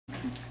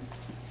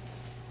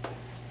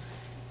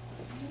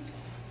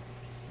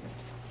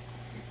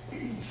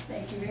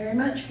Thank you very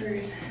much,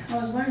 Bruce. I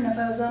was wondering if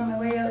I was on my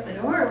way out the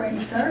door when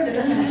you started.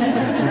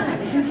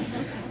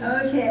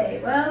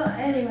 Okay, well,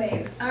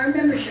 anyway, our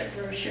membership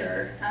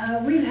brochure.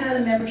 We've had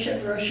a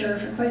membership brochure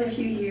for quite a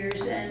few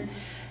years, and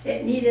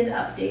it needed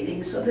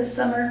updating. So this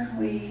summer,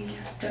 we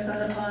took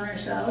it upon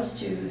ourselves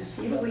to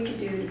see what we could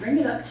do to bring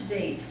it up to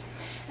date.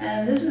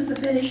 And this is the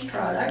finished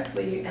product.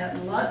 We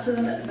have lots of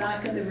them at the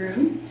back of the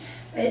room.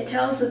 It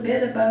tells a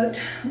bit about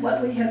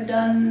what we have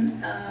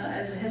done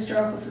as a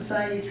historical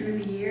society through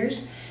the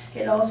years.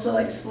 It also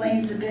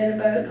explains a bit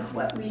about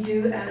what we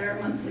do at our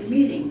monthly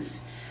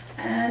meetings.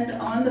 And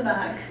on the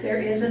back,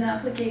 there is an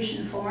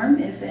application form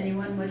if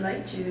anyone would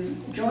like to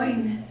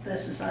join the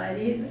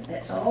society.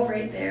 It's all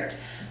right there.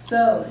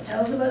 So it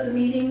tells about the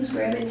meetings,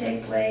 where they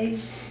take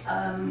place.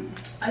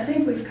 I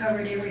think we've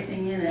covered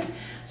everything in it.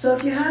 So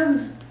if you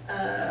have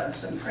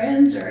some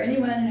friends or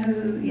anyone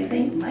who you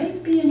think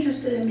might be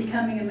interested in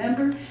becoming a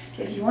member,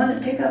 if you want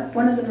to pick up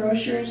one of the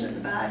brochures at the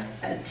back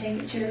and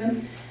take it to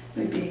them,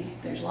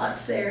 there's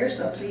lots there,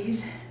 so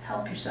please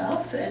help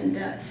yourself, and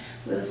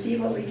we'll see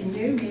what we can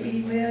do.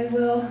 Maybe we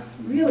will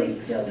really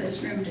fill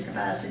this room to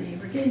capacity.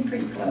 We're getting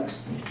pretty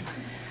close.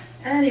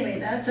 Anyway,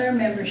 that's our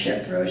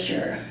membership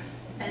brochure.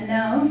 And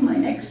now my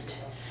next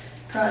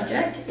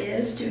project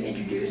is to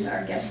introduce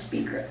our guest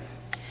speaker.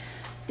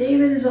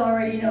 David is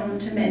already known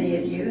to many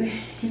of you.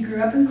 He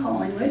grew up in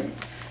Collingwood,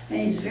 and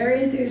he's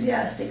very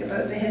enthusiastic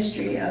about the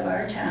history of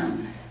our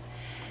town.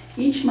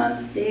 Each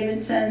month,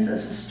 David sends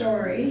us a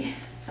story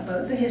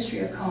about the history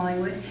of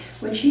Collingwood,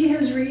 which he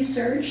has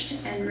researched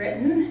and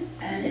written,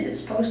 and it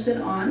is posted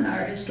on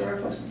our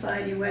Historical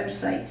Society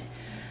website.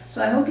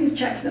 So I hope you've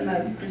checked them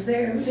out, because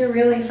they're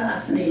really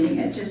fascinating.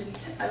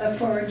 I look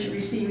forward to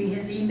receiving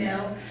his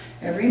email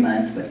every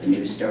month with the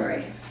new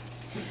story.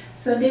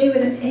 So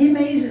David, he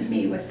amazes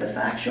me with the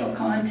factual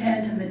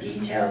content and the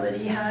detail that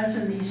he has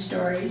in these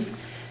stories,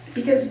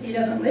 because he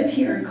doesn't live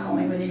here in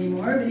Collingwood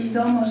anymore, but he's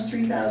almost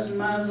 3,000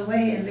 miles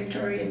away in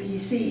Victoria,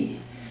 BC.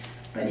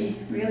 But he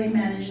really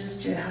manages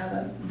to have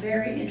a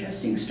very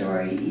interesting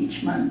story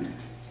each month.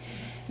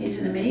 He's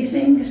an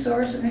amazing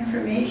source of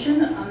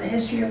information on the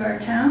history of our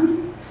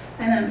town,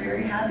 and I'm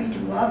very happy to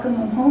welcome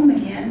him home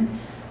again,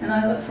 and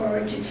I look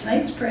forward to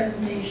tonight's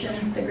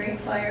presentation, The Great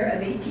Fire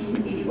of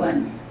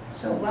 1881.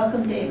 So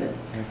welcome, David.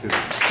 Thank you.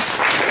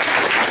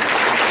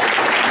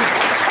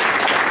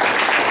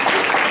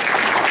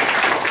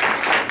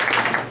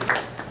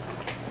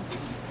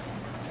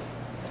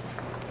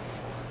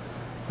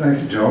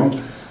 Thank you,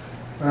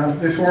 Joan.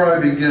 Before I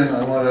begin,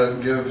 I want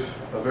to give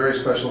a very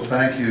special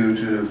thank you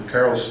to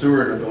Carol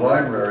Stewart at the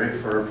library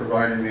for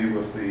providing me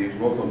with the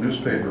local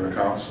newspaper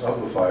accounts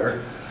of the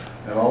fire,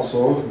 and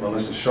also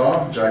Melissa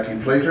Shaw, Jackie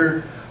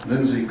Plater,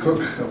 Lindsay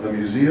Cook of the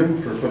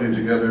museum for putting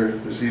together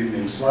this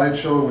evening's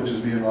slideshow, which is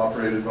being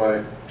operated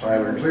by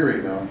Tyler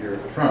Cleary down here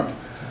at the front.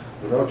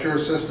 Without your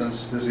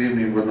assistance, this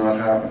evening would not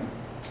happen.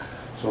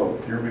 So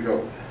here we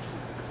go.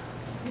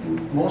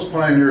 Most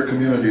pioneer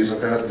communities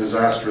have had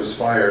disastrous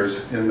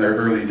fires in their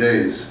early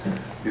days.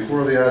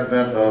 Before the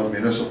advent of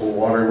municipal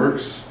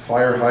waterworks,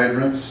 fire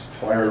hydrants,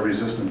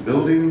 fire-resistant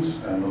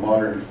buildings, and the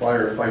modern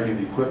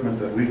firefighting equipment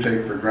that we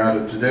take for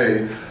granted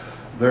today,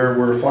 there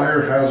were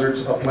fire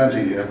hazards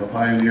aplenty in the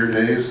pioneer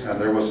days, and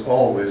there was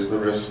always the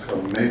risk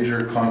of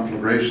major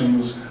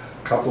conflagrations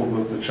coupled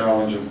with the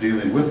challenge of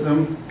dealing with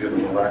them,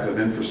 given the lack of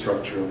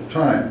infrastructure of the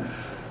time.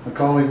 And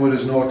Collingwood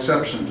is no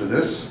exception to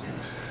this,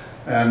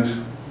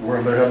 and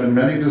where there have been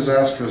many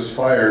disastrous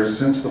fires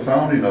since the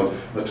founding of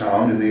the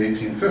town in the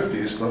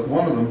 1850s, but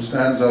one of them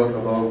stands out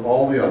above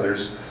all the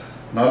others,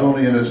 not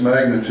only in its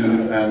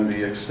magnitude and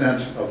the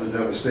extent of the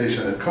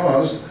devastation it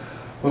caused,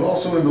 but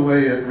also in the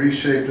way it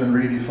reshaped and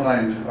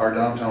redefined our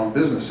downtown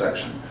business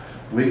section.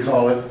 We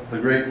call it the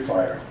Great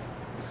Fire.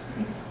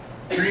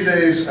 3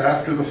 days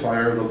after the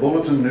fire, the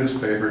Bulletin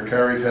newspaper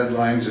carried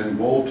headlines in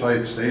bold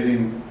type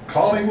stating,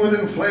 "Collingwood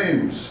in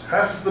flames,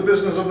 half the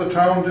business of the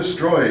town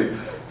destroyed,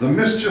 the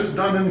mischief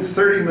done in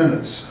 30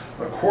 minutes,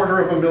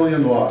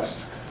 250,000 lost."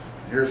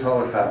 Here's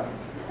how it happened.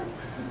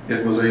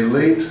 It was a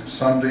late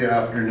Sunday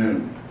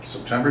afternoon,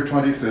 September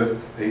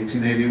 25th,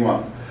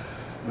 1881.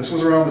 This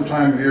was around the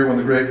time of year when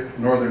the Great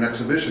Northern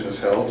Exhibition is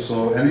held,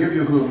 so any of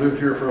you who have lived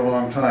here for a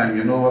long time,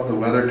 you know what the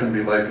weather can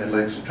be like in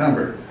late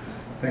September.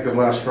 Think of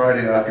last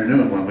Friday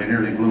afternoon when we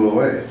nearly blew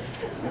away.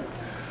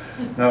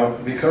 Now,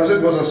 because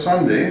it was a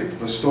Sunday,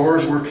 the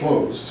stores were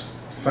closed.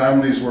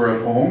 Families were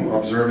at home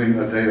observing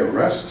a day of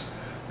rest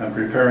and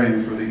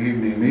preparing for the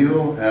evening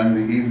meal and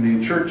the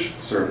evening church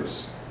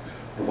service.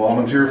 The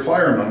volunteer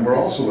firemen were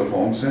also at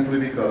home simply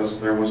because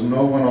there was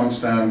no one on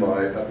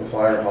standby at the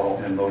fire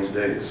hall in those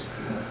days.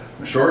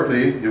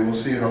 Shortly, you will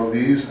see how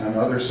these and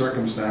other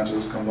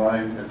circumstances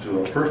combine into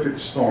a perfect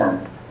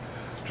storm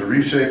to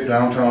reshape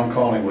downtown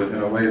Collingwood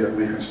in a way that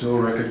we can still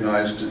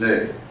recognize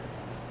today.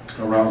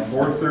 Around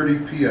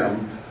 4:30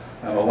 p.m.,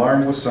 an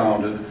alarm was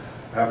sounded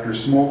after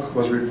smoke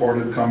was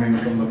reported coming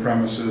from the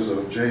premises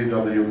of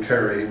J.W.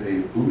 Carey, a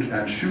boot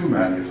and shoe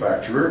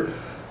manufacturer,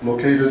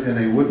 located in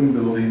a wooden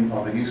building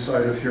on the east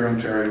side of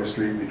Hurontario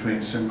Street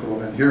between Simcoe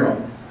and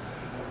Huron.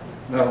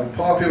 Now,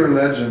 popular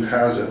legend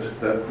has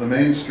it that the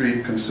main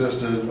street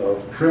consisted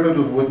of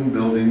primitive wooden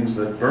buildings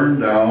that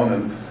burned down,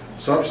 and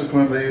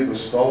subsequently the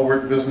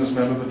stalwart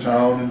businessmen of the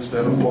town,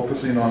 instead of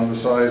focusing on the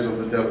size of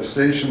the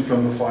devastation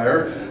from the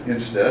fire,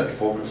 instead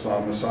focused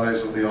on the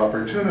size of the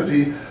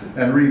opportunity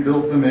and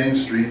rebuilt the main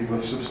street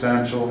with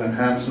substantial and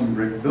handsome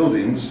brick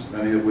buildings,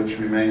 many of which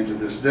remain to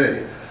this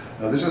day.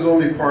 Now, this is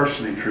only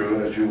partially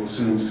true, as you will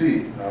soon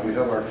see. Now, we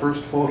have our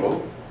first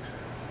photo,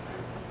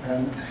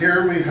 and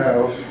here we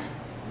have,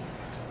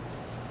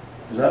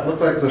 does that look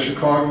like the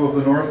Chicago of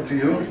the North to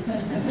you?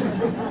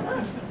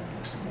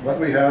 What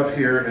we have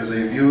here is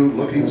a view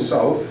looking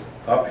south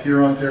up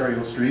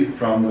Hurontario Street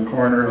from the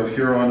corner of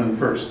Huron and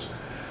First.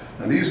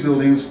 And these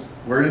buildings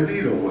were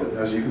indeed of wood,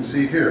 as you can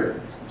see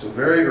here. It's a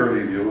very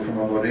early view from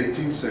about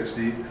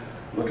 1860,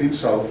 looking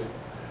south.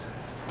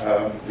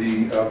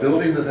 The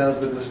building that has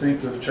the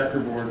distinctive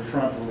checkerboard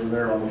front over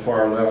there on the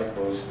far left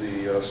was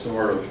the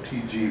store of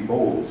T.G.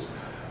 Bowles.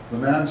 The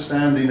man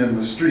standing in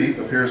the street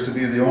appears to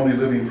be the only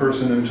living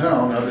person in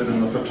town other than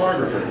the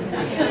photographer.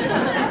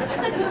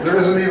 There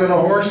isn't even a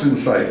horse in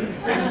sight.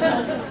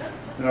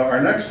 Now,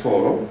 our next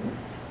photo,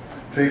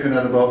 taken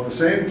at about the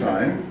same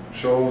time,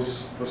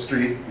 shows the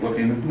street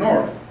looking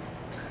north.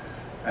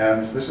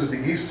 And this is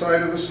the east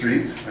side of the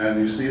street, and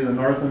you see the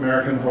North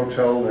American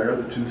Hotel there,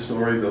 the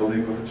two-story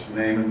building with its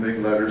name in big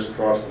letters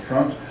across the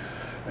front.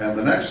 And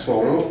the next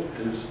photo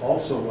is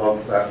also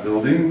of that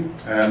building,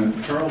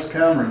 and Charles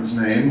Cameron's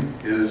name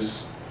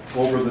is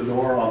over the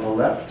door on the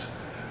left,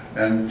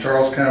 and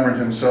Charles Cameron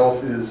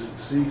himself is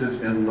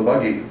seated in the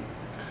buggy.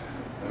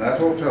 And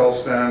that hotel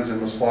stands in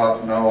the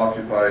spot now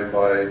occupied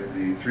by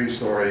the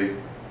three-story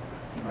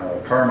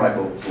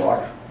Carmichael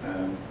block.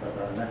 And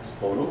our next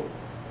photo.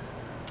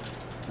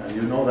 And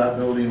you know that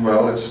building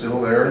well, it's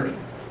still there.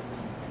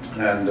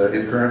 And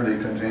it currently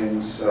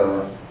contains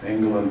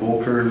Engel and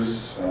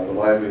Volker's, the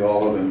Lively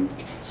Olive and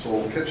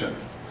Soul Kitchen.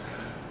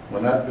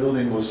 When that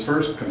building was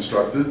first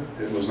constructed,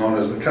 it was known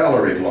as the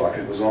Callery Block.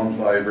 It was owned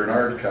by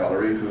Bernard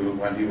Callery, who,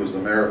 when he was the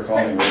mayor of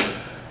Collingwood,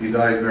 he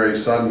died very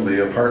suddenly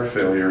of heart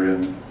failure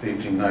in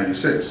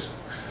 1896.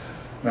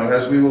 Now,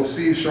 as we will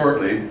see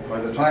shortly, by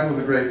the time of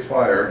the Great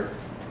Fire,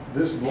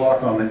 this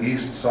block on the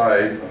east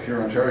side of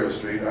Hurontario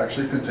Street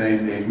actually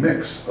contained a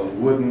mix of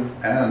wooden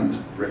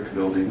and brick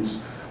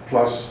buildings,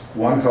 plus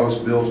one house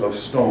built of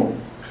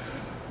stone.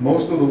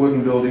 Most of the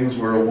wooden buildings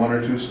were of 1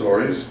 or 2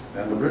 stories,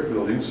 and the brick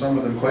buildings, some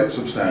of them quite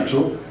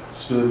substantial,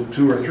 stood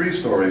 2 or 3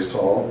 stories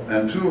tall,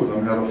 and 2 of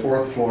them had a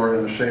 4th floor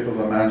in the shape of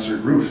a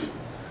mansard roof.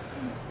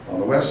 On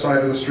the west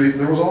side of the street,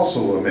 there was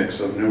also a mix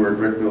of newer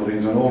brick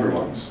buildings and older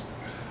ones.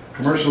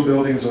 Commercial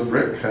buildings of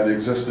brick had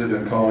existed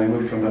in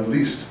Collingwood from at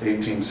least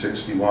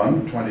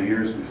 1861, 20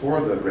 years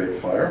before the Great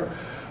Fire,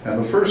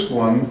 and the first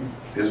one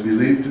is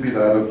believed to be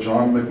that of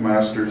John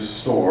McMaster's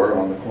store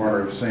on the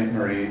corner of St.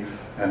 Marie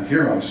and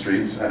Huron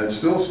Streets, and it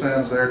still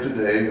stands there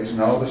today. It's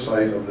now the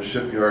site of the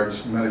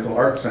Shipyard's Medical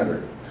Art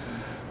Center.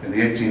 In the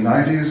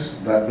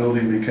 1890s, that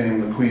building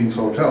became the Queen's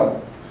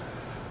Hotel.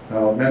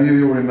 Now, many of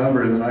you will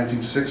remember in the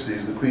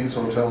 1960s, the Queen's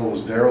Hotel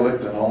was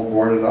derelict and all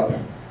boarded up,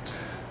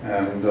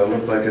 and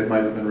looked like it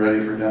might have been ready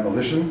for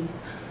demolition.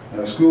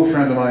 A school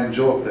friend of mine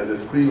joked that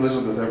if Queen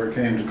Elizabeth ever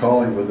came to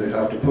Collingwood, they'd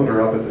have to put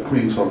her up at the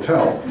Queen's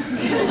Hotel.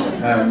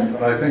 And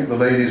I think the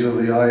ladies of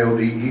the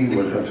IODE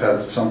would have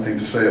had something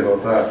to say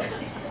about that.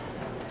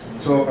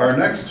 So our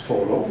next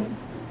photo,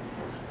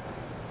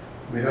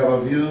 we have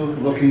a view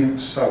looking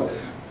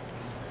south.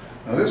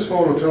 Now this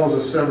photo tells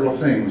us several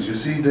things. You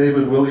see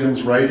David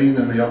Williams' writing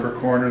in the upper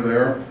corner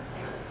there,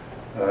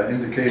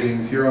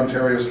 indicating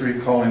Hurontario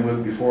Street,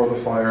 Collingwood, before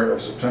the fire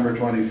of September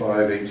 25,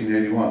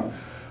 1881.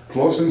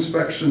 Close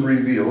inspection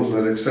reveals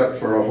that except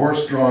for a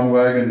horse-drawn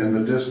wagon in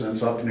the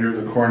distance up near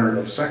the corner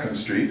of 2nd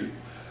Street,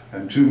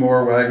 and 2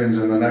 more wagons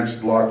in the next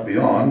block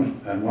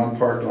beyond, and one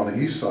parked on the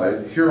east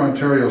side,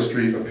 Hurontario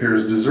Street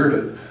appears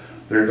deserted.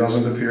 There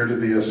doesn't appear to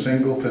be a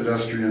single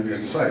pedestrian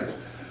in sight.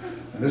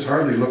 And this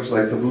hardly looks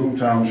like the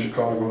boomtown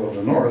Chicago of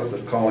the North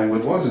that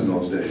Collingwood was in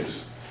those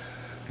days.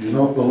 You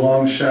note the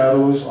long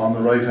shadows on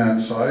the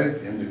right-hand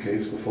side,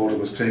 indicates the photo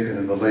was taken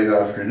in the late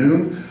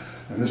afternoon,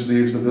 and this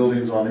leaves the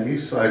buildings on the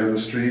east side of the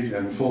street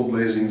in full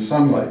blazing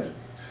sunlight.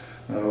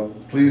 Now,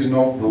 please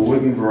note the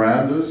wooden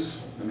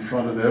verandas in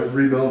front of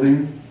every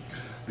building.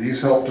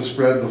 These helped to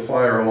spread the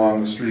fire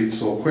along the street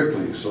so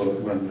quickly, so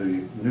that when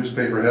the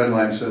newspaper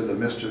headline said the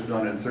mischief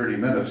done in 30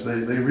 minutes, they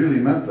really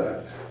meant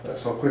that.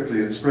 That's how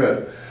quickly it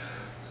spread.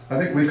 I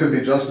think we could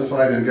be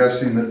justified in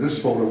guessing that this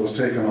photo was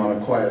taken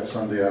on a quiet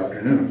Sunday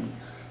afternoon.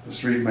 The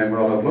street may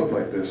well have looked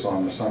like this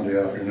on the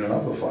Sunday afternoon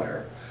of the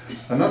fire.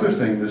 Another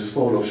thing this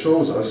photo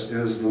shows us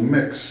is the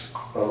mix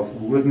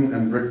of wooden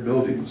and brick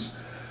buildings.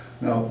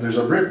 Now, there's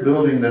a brick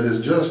building that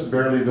is just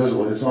barely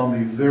visible. It's on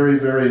the very,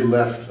 very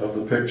left of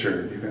the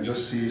picture. You can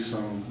just see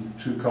some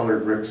 2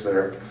 colored bricks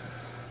there.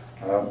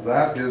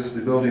 That is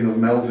the building of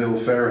Melville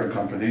Fair and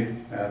Company,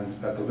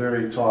 and at the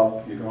very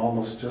top you can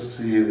almost just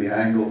see the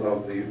angle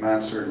of the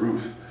mansard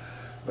roof.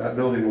 That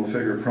building will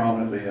figure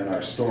prominently in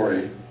our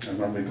story, and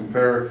when we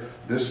compare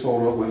this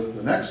photo with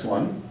the next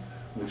one,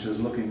 which is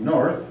looking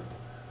north,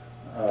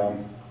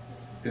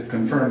 it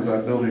confirms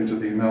that building to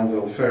be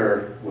Melville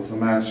Fair with the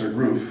mansard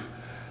roof.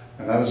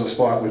 And that is a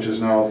spot which is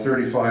now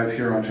 35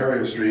 here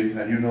Ontario Street,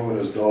 and you know it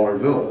as Dollar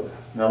Villa.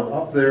 Now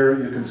up there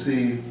you can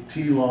see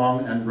T.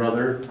 Long and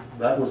Brother.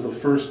 That was the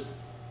first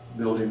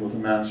building with a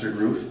mansard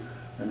roof.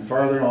 And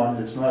farther on,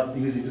 it's not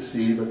easy to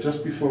see, but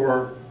just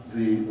before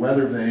the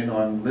weather vane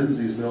on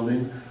Lindsay's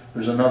building,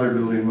 there's another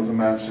building with a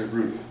mansard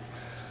roof.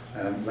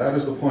 And that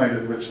is the point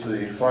at which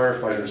the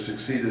firefighters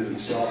succeeded in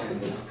stopping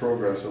the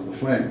progress of the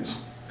flames.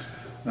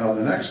 Now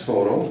the next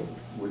photo,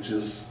 which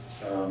is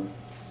that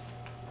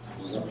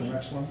the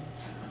next one?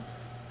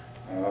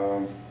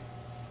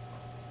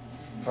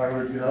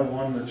 Tyler, do you have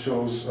one that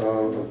shows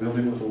a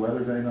building with a weather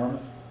vane on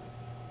it?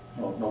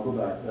 No, no, go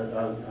back.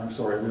 I'm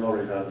sorry, we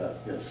already had that.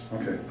 Yes,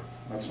 okay,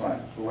 that's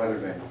fine, the weather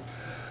vane.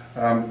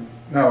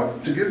 Now,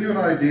 to give you an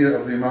idea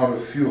of the amount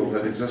of fuel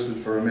that existed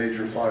for a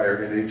major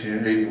fire in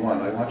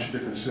 1881, I want you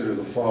to consider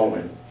the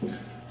following.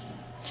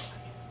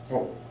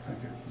 Oh, thank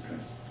you.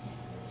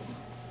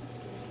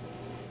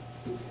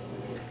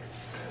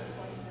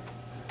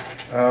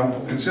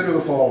 Okay. Consider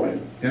the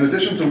following. In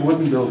addition to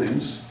wooden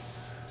buildings,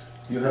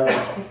 you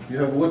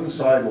have wooden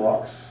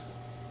sidewalks,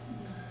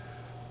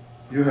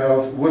 you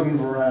have wooden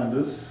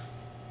verandas.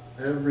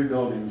 Every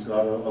building's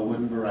got a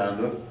wooden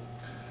veranda.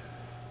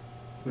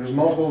 There's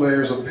multiple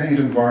layers of paint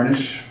and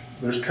varnish.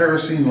 There's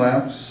kerosene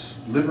lamps,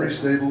 livery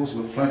stables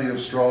with plenty of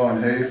straw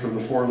and hay for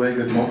the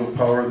four-legged motive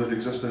power that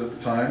existed at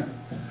the time.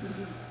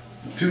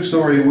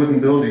 Two-story wooden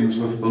buildings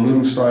with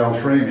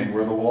balloon-style framing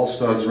where the wall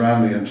studs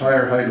ran the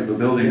entire height of the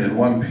building in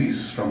one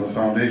piece from the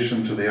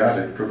foundation to the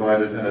attic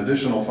provided an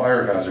additional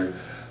fire hazard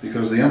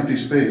because the empty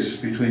space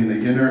between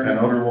the inner and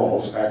outer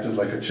walls acted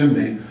like a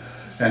chimney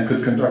and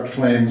could conduct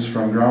flames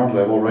from ground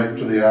level right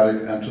to the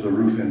attic and to the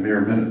roof in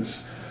mere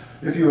minutes.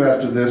 If you add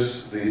to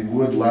this the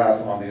wood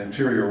lath on the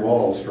interior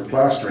walls for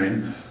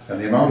plastering, and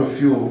the amount of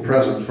fuel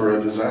present for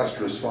a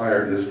disastrous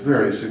fire is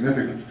very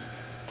significant.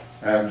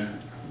 And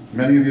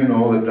many of you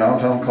know that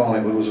downtown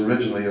Collingwood was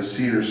originally a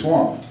cedar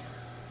swamp.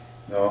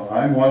 Now,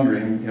 I'm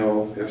wondering,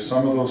 if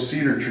some of those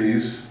cedar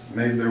trees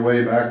made their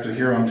way back to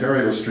here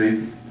Ontario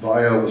Street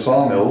via the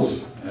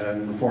sawmills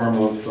and in the form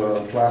of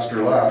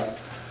plaster lath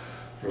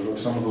for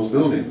some of those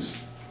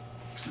buildings.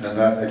 And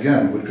that,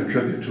 again, would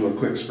contribute to a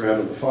quick spread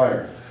of the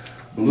fire.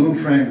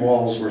 Balloon-framed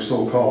walls were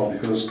so called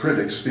because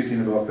critics, speaking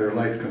about their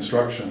light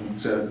construction,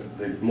 said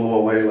they blow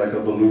away like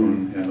a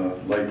balloon in a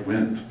light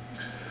wind.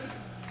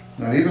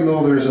 Now, even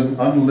though there is an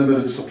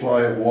unlimited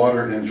supply of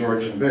water in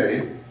Georgian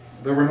Bay,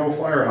 there were no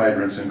fire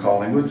hydrants in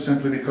Collingwood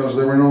simply because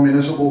there were no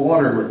municipal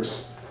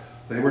waterworks.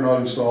 They were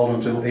not installed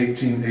until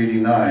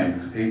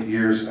 1889, 8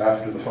 years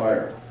after the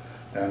fire.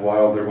 And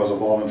while there was a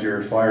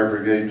volunteer fire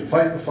brigade to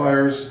fight the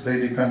fires, they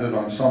depended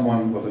on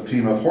someone with a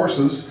team of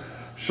horses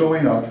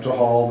showing up to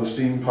haul the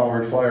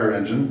steam-powered fire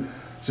engine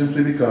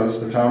simply because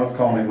the town of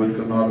Collingwood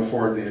could not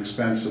afford the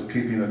expense of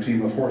keeping a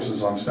team of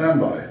horses on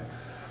standby.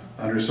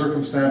 Under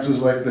circumstances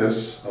like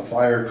this, a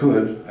fire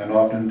could, and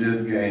often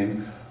did,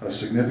 gain a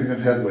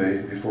significant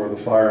headway before the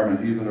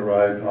firemen even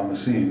arrived on the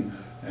scene,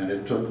 and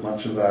it took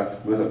much of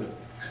that with it.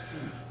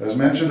 As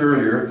mentioned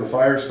earlier, the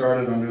fire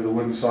started under the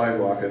wooden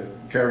sidewalk at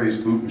Carey's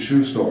Boot and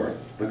Shoe Store.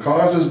 The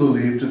cause is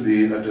believed to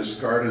be a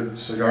discarded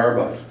cigar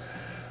butt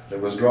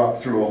that was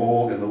dropped through a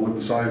hole in the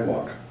wooden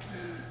sidewalk.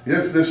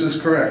 If this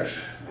is correct,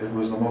 it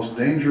was the most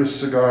dangerous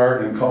cigar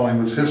in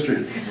Collingwood's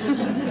history.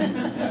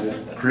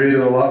 It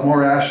created a lot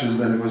more ashes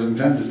than it was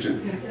intended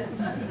to.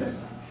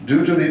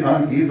 Due to the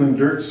uneven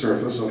dirt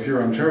surface of here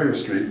Ontario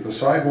Street, the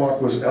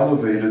sidewalk was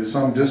elevated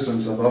some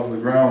distance above the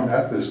ground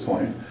at this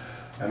point,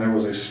 and there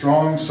was a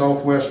strong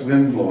southwest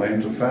wind blowing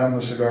to fan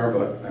the cigar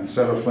butt and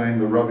set aflame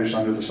the rubbish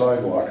under the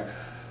sidewalk.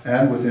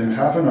 And within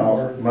half an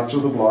hour, much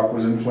of the block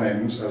was in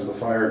flames as the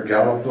fire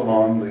galloped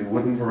along the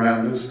wooden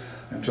verandas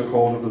and took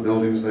hold of the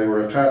buildings they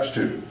were attached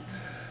to.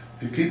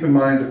 If you keep in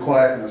mind the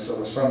quietness of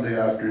a Sunday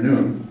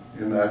afternoon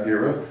in that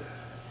era,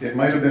 it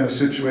might have been a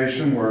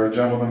situation where a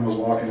gentleman was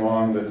walking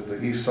along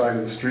the east side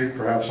of the street,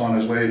 perhaps on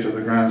his way to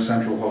the Grand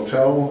Central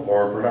Hotel,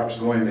 or perhaps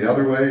going the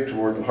other way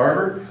toward the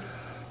harbor.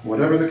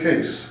 Whatever the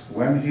case,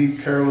 when he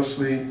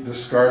carelessly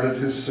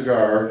discarded his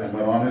cigar and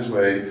went on his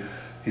way,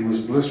 he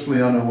was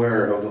blissfully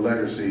unaware of the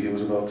legacy he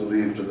was about to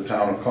leave to the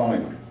town of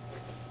Collingwood.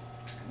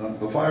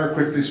 The fire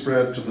quickly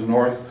spread to the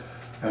north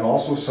and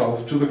also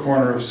south to the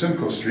corner of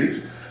Simcoe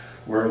Street,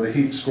 where the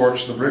heat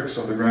scorched the bricks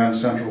of the Grand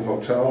Central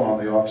Hotel on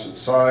the opposite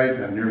side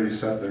and nearly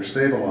set their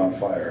stable on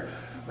fire.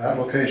 That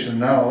location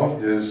now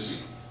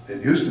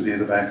it used to be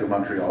the Bank of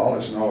Montreal.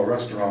 It's now a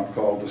restaurant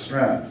called The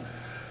Strand.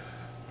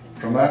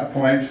 From that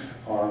point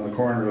on the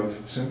corner of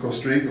Simcoe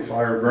Street, the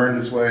fire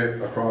burned its way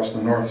across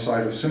the north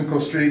side of Simcoe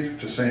Street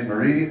to St.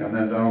 Marie, and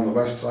then down the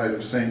west side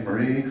of St.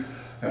 Marie,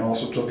 and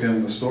also took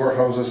in the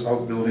storehouses,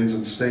 outbuildings,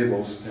 and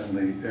stables in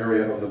the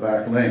area of the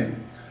back lane.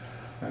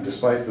 And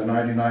despite the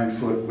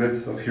 99-foot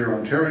width of here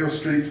Ontario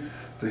Street,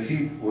 the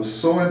heat was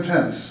so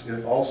intense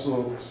it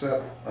also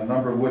set a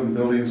number of wooden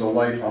buildings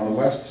alight on the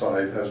west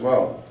side as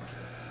well.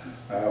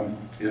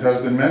 It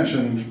has been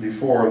mentioned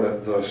before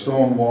that the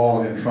stone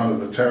wall in front of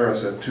the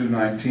terrace at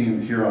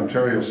 219 here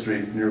Ontario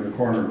Street near the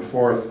corner of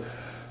 4th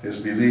is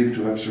believed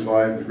to have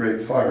survived the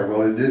Great Fire.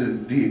 Well, it did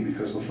indeed,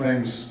 because the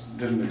flames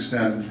didn't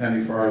extend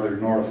any farther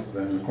north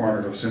than the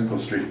corner of Simcoe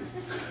Street.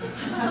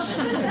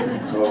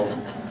 So,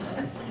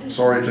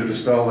 sorry to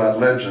dispel that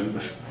legend,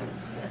 but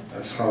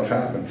that's how it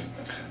happened.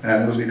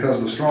 And it was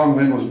because the strong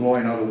wind was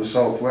blowing out of the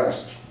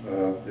southwest.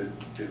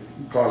 It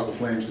caused the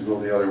flames to go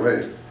the other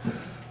way.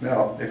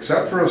 Now,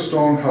 except for a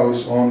stone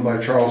house owned by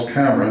Charles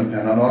Cameron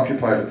and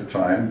unoccupied at the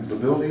time, the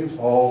buildings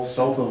all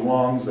south of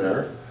Longs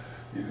there,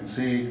 you can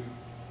see,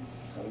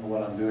 I don't know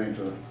what I'm doing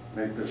to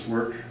make this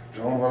work.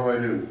 Joan, what do I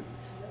do?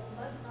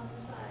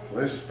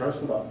 Press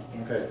the button.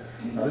 Okay.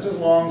 Now this is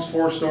Long's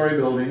 4-story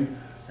building,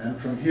 and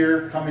from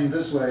here, coming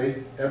this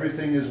way,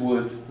 everything is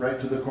wood right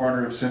to the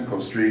corner of Simcoe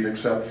Street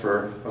except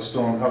for a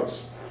stone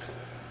house.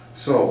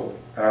 So,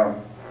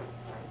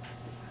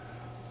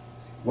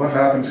 what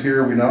happens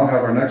here, we now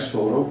have our next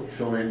photo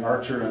showing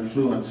Archer and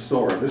Fluent's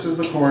store. This is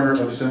the corner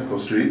of Simcoe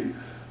Street.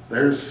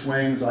 There's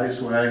Swain's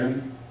ice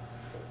wagon,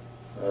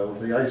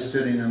 with the ice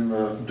sitting in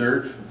the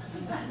dirt,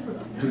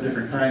 2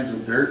 different kinds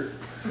of dirt.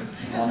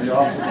 On the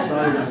opposite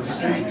side of the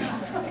street,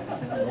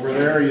 over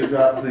there you've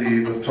got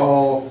the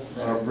tall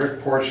brick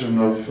portion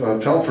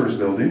of Telfer's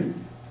building.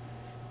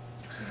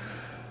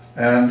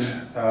 And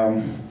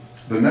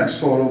the next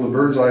photo, the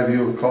bird's eye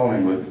view of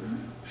Collingwood,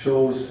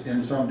 shows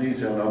in some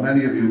detail. Now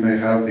many of you may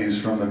have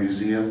these from the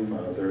museum.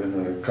 They're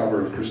in the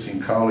cover of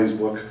Christine Cowley's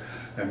book.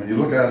 And when you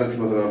look at it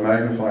with a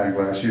magnifying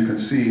glass, you can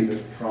see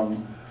that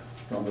from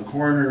the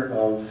corner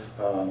of,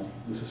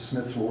 this is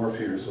Smith's Wharf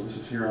here, so this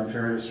is here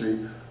Ontario Street.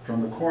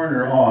 From the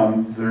corner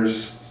on,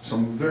 there's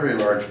some very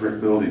large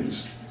brick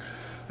buildings,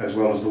 as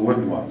well as the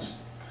wooden ones.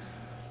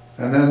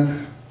 And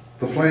then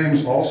the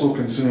flames also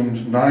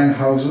consumed 9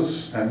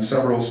 houses and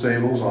several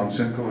stables on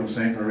Simcoe and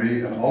St.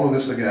 Marie, and all of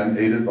this again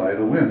aided by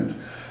the wind.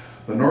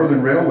 The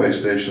Northern Railway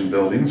Station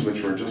buildings,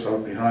 which were just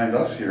out behind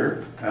us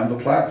here, and the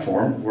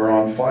platform were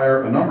on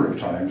fire a number of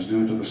times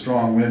due to the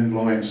strong wind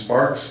blowing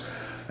sparks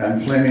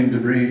and flaming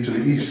debris to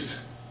the east.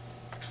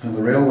 And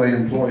the railway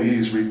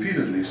employees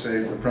repeatedly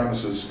saved the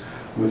premises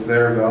with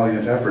their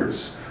valiant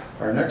efforts.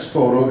 Our next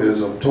photo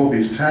is of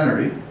Toby's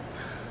Tannery.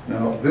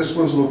 Now, this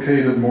was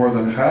located more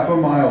than half a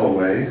mile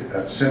away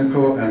at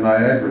Simcoe and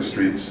Niagara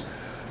Streets,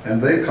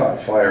 and they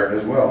caught fire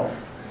as well.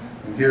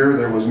 And here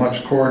there was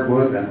much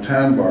cordwood and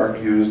tan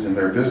bark used in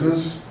their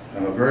business,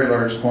 and a very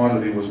large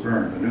quantity was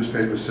burned. The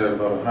newspaper said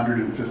about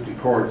 150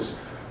 cords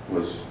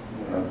was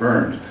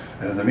burned.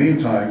 And in the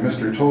meantime,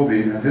 Mr.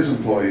 Toby and his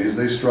employees,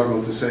 they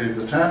struggled to save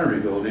the tannery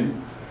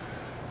building.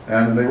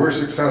 And they were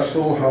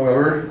successful,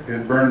 however.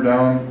 It burned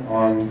down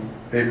on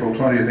April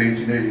 20th,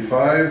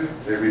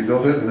 1885. They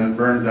rebuilt it, and it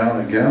burned down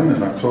again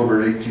in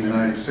October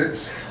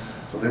 1896.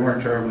 So they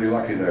weren't terribly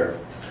lucky there.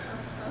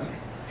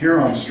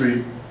 Huron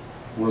Street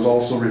was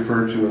also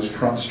referred to as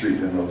Front Street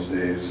in those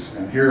days.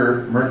 And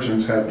here,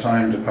 merchants had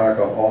time to pack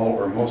up all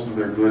or most of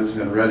their goods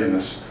in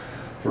readiness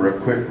for a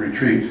quick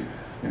retreat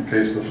in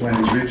case the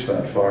flames reached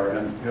that far.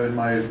 And in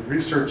my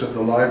research at the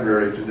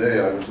library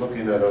today, I was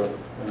looking at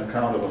an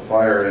account of a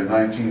fire in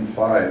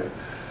 1905,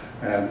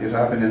 and it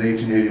happened in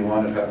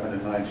 1881, it happened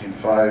in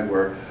 1905,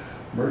 where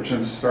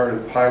merchants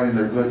started piling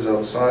their goods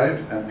outside,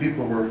 and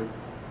people were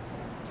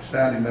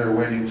standing there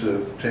waiting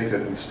to take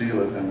it and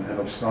steal it and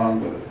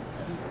abscond with it.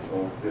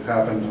 So it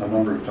happened a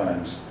number of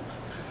times.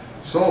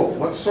 So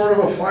what sort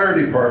of a fire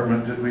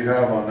department did we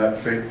have on that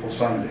fateful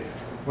Sunday?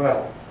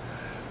 Well,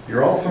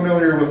 you're all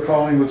familiar with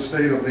Collingwood's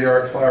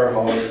state-of-the-art fire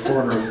hall at the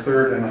corner of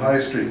 3rd and High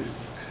Street.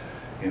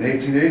 In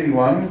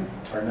 1881,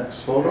 our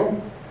next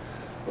photo,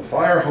 the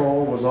fire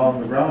hall was on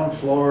the ground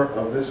floor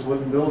of this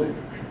wooden building.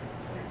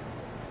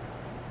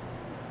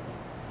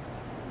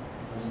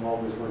 Doesn't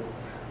always work.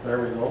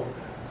 There we go.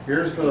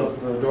 Here's the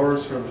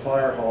doors for the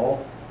fire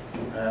hall,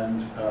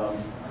 and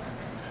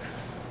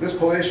this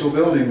palatial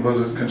building was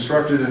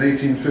constructed in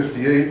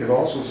 1858. It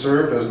also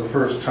served as the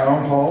first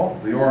town hall,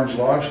 the Orange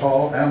Lodge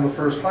Hall, and the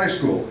first high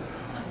school.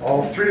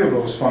 All 3 of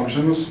those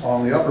functions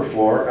on the upper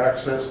floor,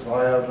 accessed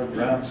via the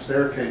grand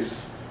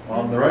staircase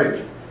on the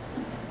right.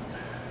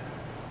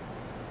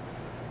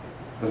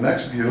 The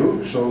next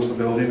view shows the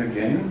building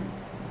again.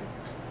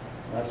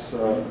 That's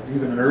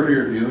even an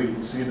earlier view. You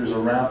can see there's a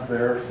ramp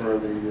there for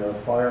the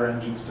fire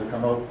engines to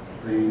come out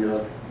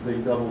the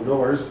big double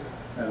doors.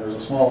 And there's a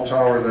small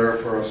tower there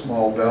for a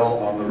small bell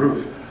on the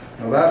roof.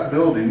 Now that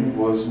building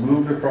was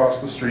moved across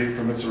the street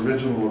from its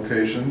original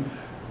location,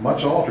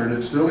 much altered.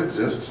 It still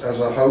exists as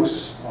a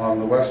house on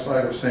the west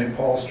side of St.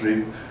 Paul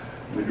Street.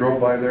 We drove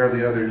by there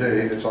the other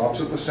day. It's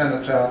opposite the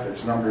cenotaph.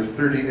 It's number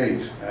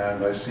 38,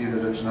 and I see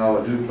that it's now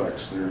a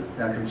duplex. Their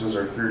entrances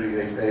are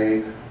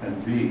 38A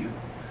and B.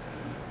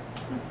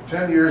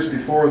 10 years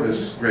before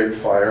this great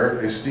fire,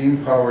 a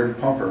steam-powered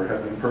pumper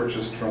had been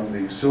purchased from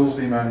the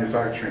Silsby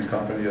Manufacturing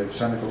Company of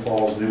Seneca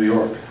Falls, New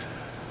York.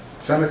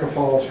 Seneca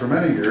Falls, for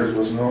many years,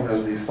 was known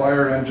as the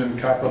fire engine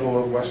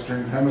capital of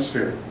Western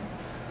Hemisphere.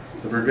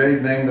 the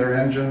brigade named their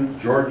engine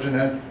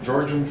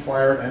Georgian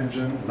Fire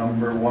Engine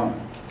Number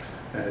 1.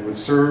 And it would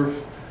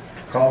serve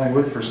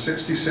Collingwood for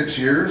 66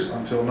 years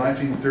until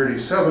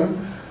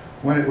 1937,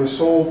 when it was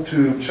sold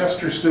to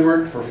Chester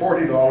Stewart for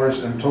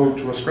 $40 and towed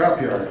to a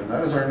scrapyard. And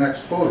that is our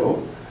next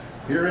photo.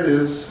 Here it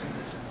is,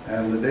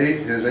 and the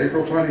date is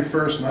April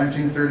 21st,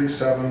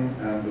 1937,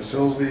 and the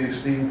Silsbee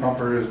steam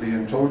pumper is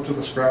being towed to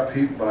the scrap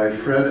heap by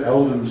Fred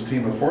Eldon's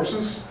team of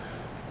horses.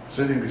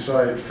 Sitting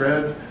beside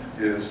Fred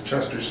is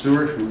Chester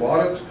Stewart, who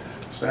bought it.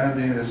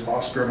 Standing is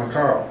Oscar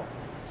McCarl.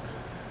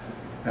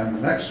 And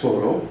the next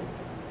photo,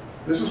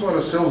 this is what a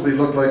Silsbee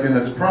looked like in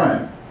its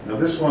prime. Now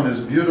this one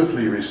is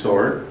beautifully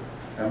restored,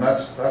 and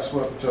that's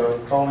what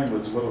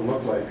Collingwood's would have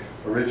looked like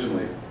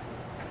originally.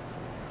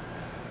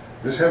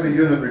 This heavy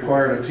unit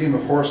required a team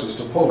of horses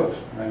to pull it,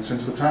 and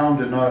since the town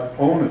did not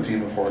own a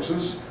team of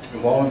horses, the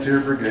volunteer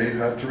brigade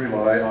had to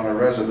rely on a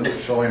resident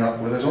showing up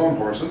with his own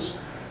horses.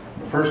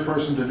 The first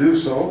person to do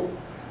so,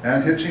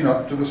 and hitching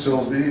up to the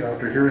Silsbee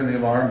after hearing the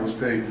alarm, was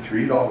paid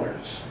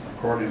 $3,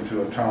 according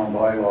to a town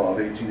bylaw of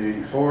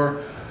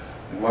 1884.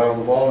 And while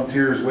the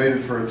volunteers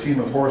waited for a team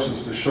of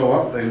horses to show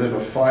up, they lit a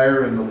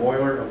fire in the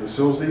boiler of the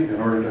Silsbee in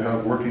order to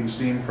have working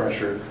steam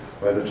pressure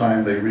by the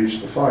time they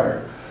reached the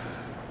fire.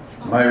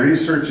 My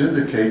research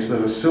indicates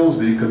that a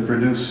Silsbee could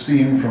produce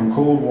steam from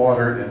cold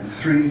water in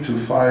 3 to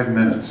 5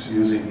 minutes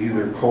using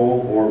either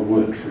coal or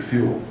wood for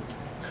fuel.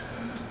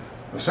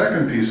 The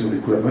second piece of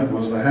equipment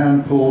was the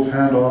hand-pulled,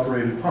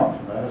 hand-operated pump.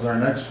 And that is our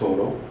next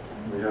photo.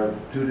 We have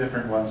two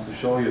different ones to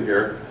show you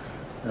here.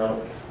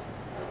 Now,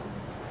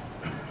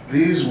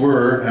 these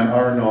were and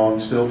are known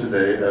still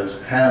today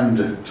as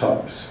hand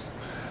tubs.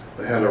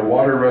 They had a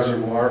water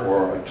reservoir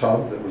or a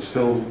tub that was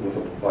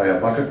filled by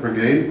a bucket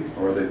brigade,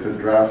 or they could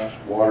draft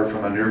water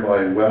from a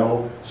nearby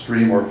well,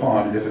 stream, or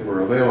pond if it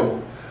were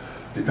available.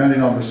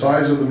 Depending on the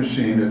size of the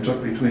machine, it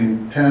took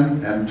between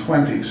 10 and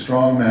 20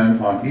 strong men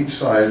on each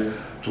side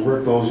to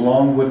work those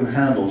long wooden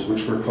handles,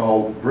 which were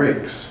called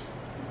brakes,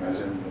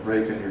 as in the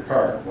brake in your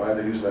car. Why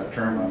they use that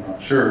term, I'm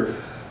not sure.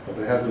 But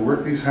they had to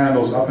work these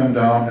handles up and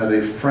down at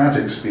a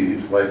frantic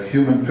speed, like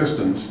human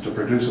pistons, to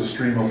produce a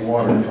stream of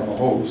water from a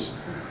hose.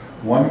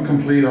 One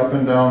complete up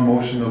and down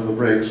motion of the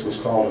brakes was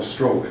called a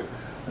stroke,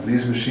 and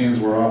these machines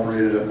were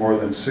operated at more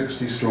than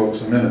 60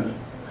 strokes a minute.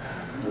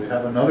 We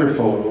have another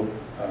photo.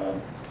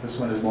 This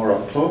one is more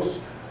up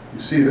close. You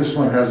see this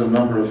one has a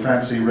number of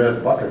fancy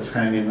red buckets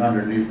hanging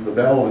underneath the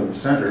bell in the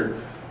center,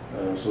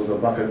 so the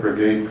bucket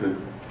brigade could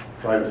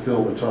try to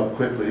fill the tub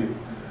quickly.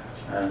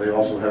 And they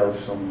also have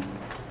some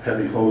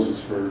heavy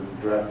hoses for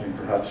drafting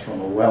perhaps from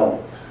a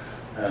well.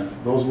 And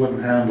those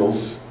wooden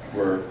handles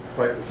were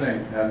quite the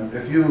thing. And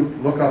if you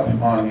look up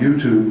on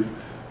YouTube,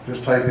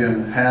 just type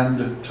in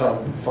hand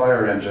tub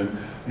fire engine,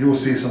 you will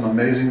see some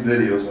amazing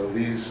videos of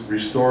these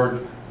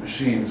restored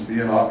machines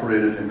being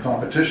operated in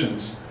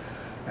competitions,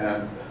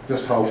 and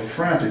just how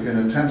frantic and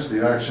intense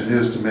the action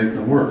is to make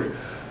them work.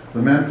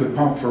 The men could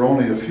pump for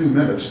only a few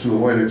minutes to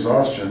avoid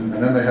exhaustion,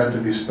 and then they had to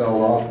be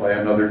spelled off by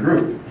another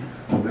group.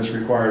 This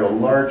required a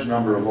large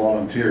number of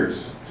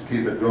volunteers to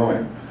keep it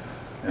going.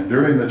 And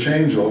during the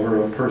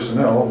changeover of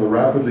personnel, the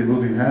rapidly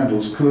moving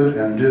handles could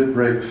and did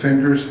break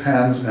fingers,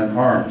 hands, and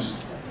arms.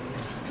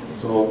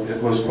 So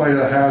it was quite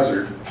a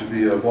hazard to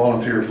be a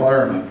volunteer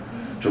fireman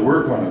to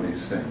work one of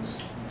these things.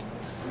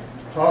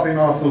 Topping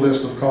off the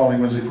list of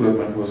Collingwood's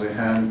equipment was a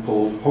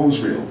hand-pulled hose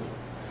reel.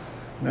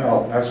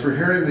 Now, as for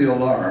hearing the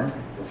alarm,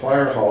 the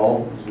fire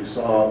hall, as we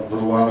saw a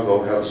little while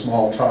ago, had a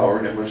small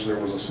tower in which there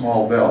was a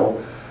small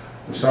bell,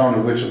 the sound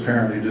of which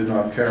apparently did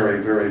not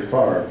carry very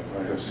far.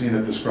 I have seen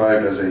it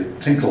described as a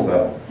tinkle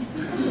bell.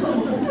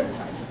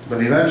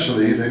 But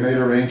eventually they made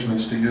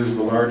arrangements to use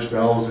the large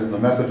bells in the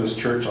Methodist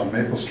Church on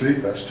Maple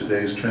Street, that's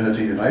today's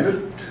Trinity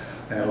United,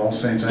 and All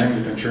Saints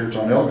Anglican Church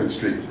on Elgin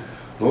Street.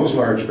 Those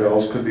large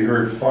bells could be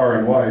heard far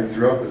and wide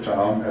throughout the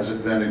town as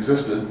it then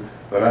existed,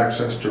 but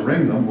access to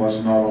ring them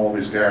was not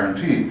always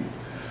guaranteed.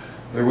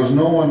 There was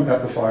no one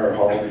at the fire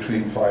hall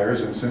between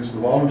fires, and since the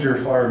volunteer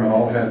firemen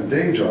all had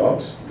day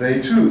jobs,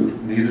 they too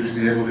needed to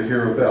be able to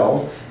hear a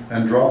bell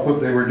and drop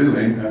what they were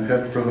doing and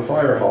head for the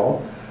fire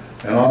hall.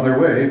 And on their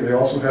way, they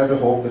also had to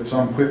hope that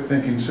some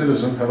quick-thinking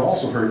citizen had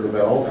also heard the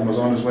bell and was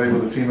on his way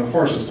with a team of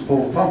horses to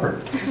pull the pumper.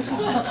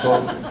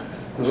 So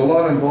there's a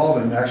lot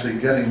involved in actually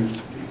getting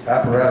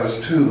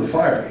apparatus to the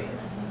fire.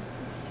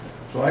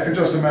 So I can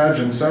just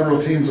imagine several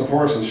teams of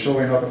horses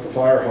showing up at the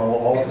fire hall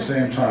all at the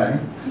same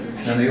time,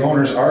 and the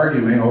owners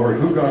arguing over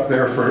who got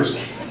there first,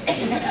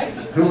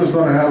 who was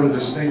going to have the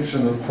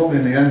distinction of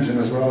pulling the engine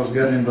as well as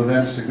getting the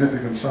then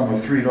significant sum of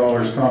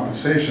 $3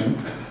 compensation,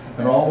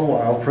 and all the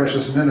while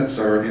precious minutes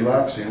are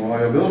elapsing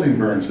while a building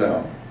burns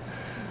down.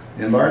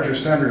 In larger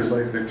centers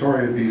like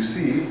Victoria,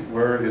 BC,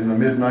 where in the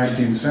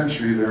mid-19th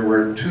century there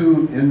were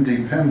two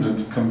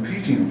independent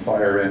competing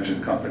fire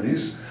engine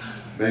companies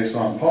based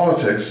on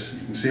politics,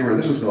 you can see where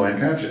this is going,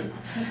 can't you?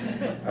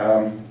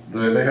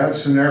 They had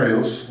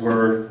scenarios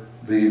where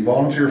the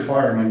volunteer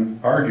firemen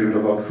argued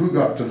about who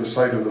got to the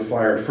site of the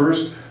fire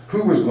first,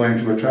 who was going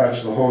to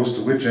attach the hose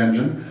to which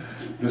engine,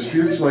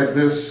 Disputes like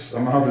this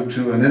amounted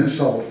to an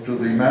insult to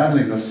the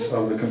manliness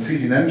of the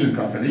competing engine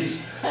companies,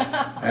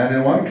 and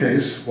in one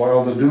case,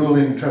 while the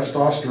dueling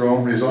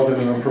testosterone resulted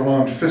in a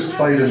prolonged fist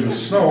fight in the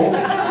snow,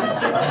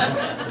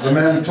 the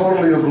men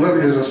totally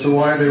oblivious as to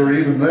why they were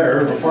even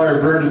there, the fire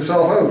burned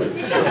itself out.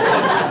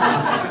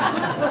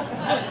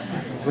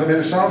 I mean,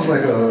 it sounds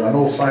like an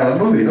old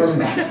silent movie,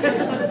 doesn't it?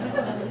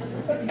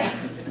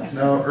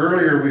 Now,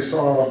 earlier we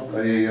saw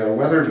a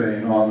weather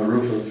vane on the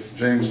roof of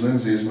James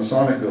Lindsay's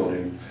Masonic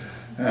building,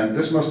 and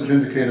this must have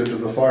indicated to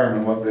the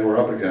firemen what they were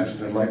up against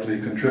and likely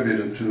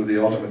contributed to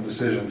the ultimate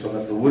decision to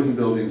let the wooden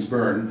buildings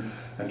burn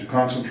and to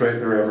concentrate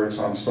their efforts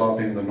on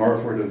stopping the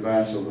northward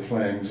advance of the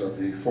flames at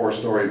the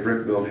 4-story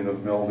brick building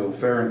of Melville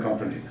Fair and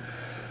Company.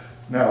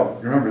 Now,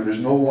 remember, there's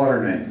no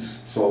water mains,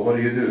 so what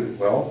do?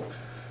 Well,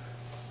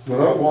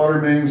 without water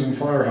mains and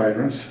fire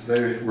hydrants,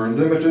 they were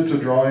limited to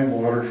drawing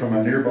water from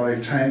a nearby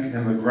tank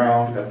in the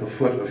ground at the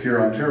foot of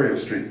Hurontario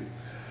Street.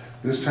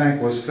 This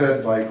tank was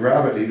fed by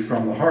gravity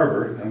from the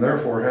harbor and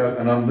therefore had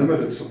an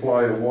unlimited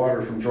supply of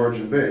water from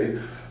Georgian Bay,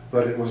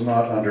 but it was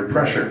not under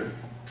pressure.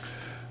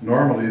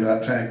 Normally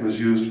that tank was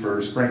used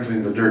for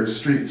sprinkling the dirt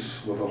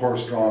streets with a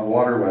horse-drawn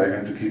water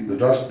wagon to keep the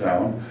dust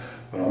down,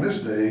 but on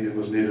this day it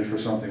was needed for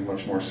something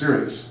much more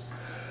serious.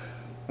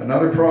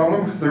 Another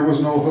problem, there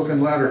was no hook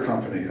and ladder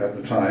company at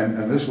the time,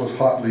 and this was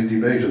hotly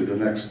debated the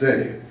next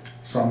day.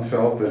 Some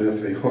felt that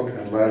if a hook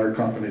and ladder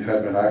company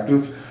had been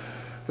active,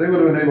 they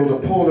would have been able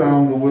to pull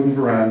down the wooden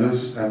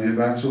verandas and the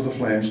advance of the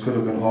flames could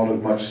have been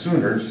halted much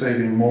sooner,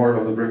 saving more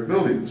of the brick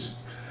buildings.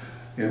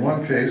 In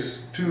one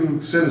case,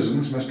 2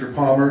 citizens, Mr.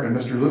 Palmer and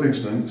Mr.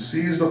 Livingston,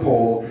 seized a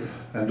pole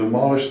and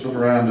demolished the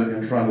veranda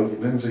in front of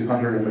Lindsay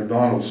Hunter and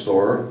McDonald's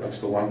store. That's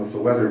the one with the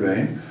weather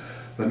vane.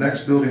 The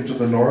next building to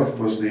the north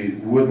was the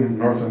wooden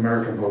North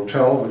American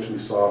Hotel, which we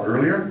saw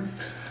earlier.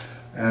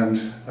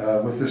 And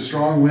with this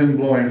strong wind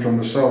blowing from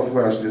the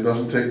southwest, it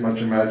doesn't take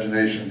much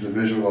imagination to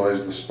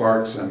visualize the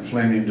sparks and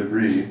flaming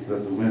debris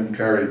that the wind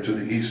carried to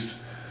the east.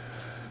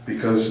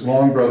 Because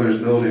Long Brothers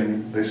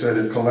building, they said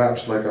it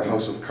collapsed like a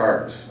house of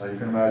cards. Now you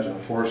can imagine a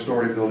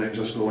 4-story building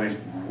just going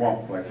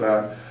whomp like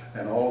that,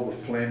 and all of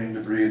the flaming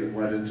debris that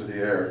went into the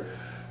air.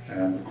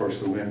 And of course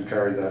the wind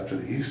carried that to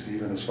the east,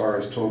 even as far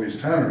as Toby's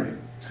Tannery.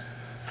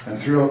 And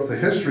throughout the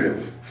history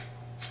of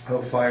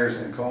fires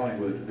in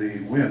Collingwood, the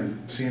wind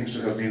seems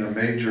to have been a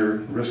major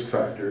risk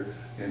factor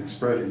in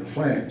spreading the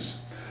flames.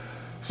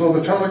 So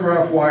the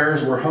telegraph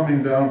wires were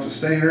humming down to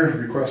Stainer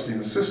requesting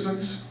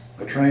assistance.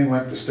 A train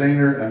went to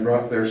Stainer and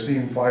brought their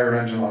steam fire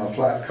engine on a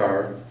flat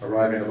car,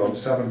 arriving about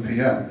 7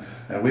 p.m.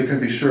 And we can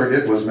be sure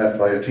it was met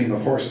by a team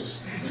of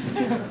horses.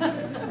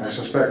 I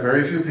suspect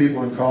very few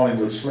people in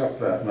Collingwood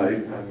slept that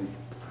night, and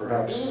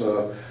perhaps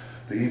the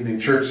evening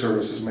church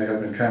services may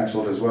have been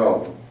cancelled as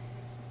well.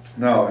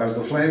 Now, as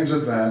the flames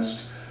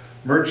advanced,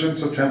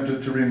 merchants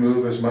attempted to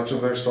remove as much of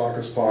their stock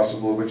as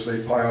possible, which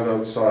they piled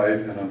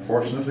outside, and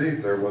unfortunately,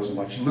 there was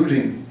much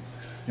looting.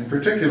 In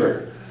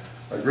particular,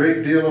 a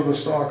great deal of the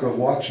stock of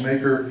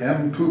watchmaker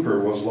M. Cooper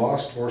was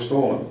lost or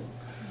stolen.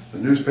 The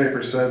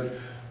newspaper said,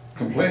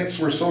 complaints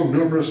were so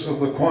numerous of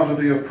the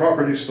quantity of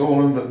property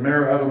stolen that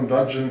Mayor Adam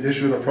Dudgeon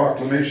issued a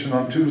proclamation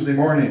on Tuesday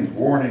morning,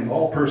 warning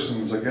all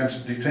persons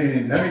against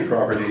detaining any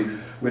property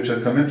which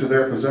had come into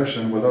their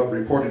possession without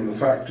reporting the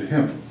fact to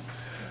him.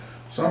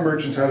 Some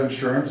merchants had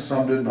insurance,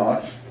 some did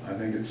not. I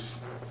think it's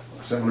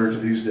similar to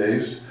these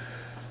days.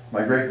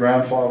 My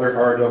great-grandfather,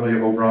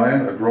 R.W.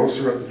 O'Brien, a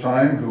grocer at the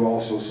time, who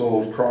also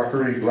sold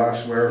crockery,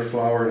 glassware,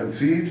 flour, and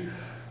feed,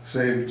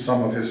 saved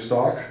some of his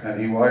stock,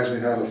 and he wisely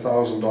had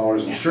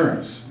 $1,000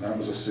 insurance. That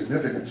was a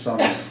significant sum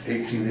of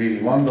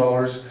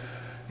 $1,881,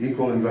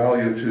 equal in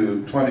value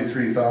to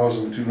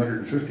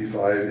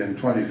 $23,255 in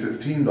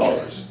 2015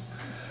 dollars.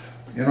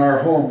 In our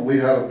home, we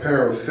had a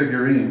pair of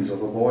figurines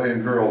of a boy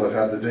and girl that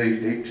had the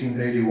date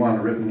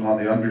 1881 written on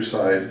the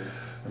underside,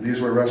 and these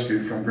were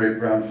rescued from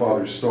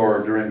great-grandfather's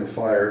store during the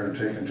fire and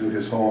taken to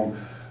his home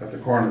at the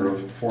corner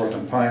of 4th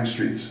and Pine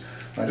Streets.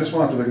 I just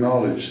want to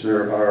acknowledge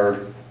there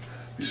are,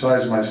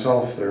 besides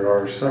myself, there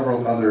are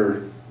several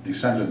other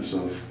descendants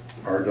of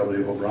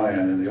R.W.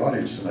 O'Brien in the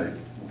audience tonight.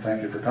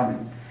 Thank you for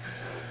coming.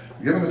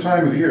 Given the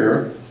time of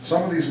year,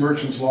 some of these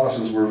merchants'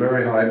 losses were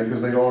very high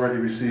because they'd already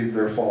received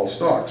their fall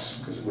stocks,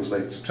 because it was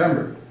late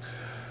September.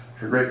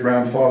 For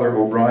great-grandfather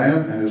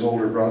O'Brien and his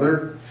older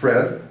brother,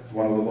 Fred,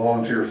 one of the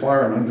volunteer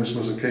firemen, this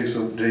was a case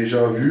of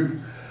déjà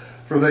vu,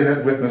 for they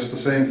had witnessed the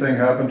same thing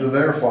happen to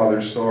their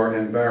father's store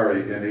in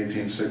Barrie in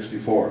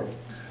 1864.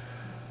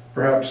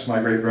 Perhaps my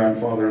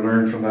great-grandfather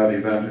learned from that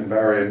event in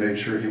Barrie and made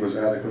sure he was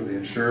adequately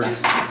insured.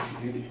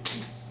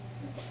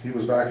 He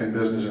was back in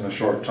business in a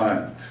short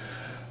time.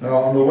 Now,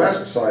 on the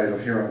west side of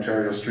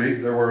Hurontario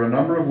Street, there were a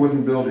number of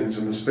wooden buildings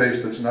in the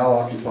space that's now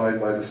occupied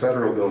by the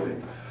Federal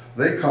Building.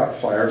 They caught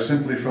fire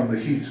simply from the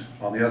heat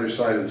on the other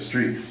side of the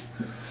street.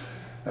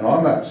 And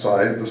on that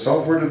side, the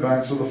southward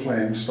advance of the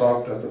flames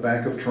stopped at the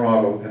Bank of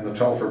Toronto in the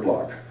Telfer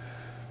block.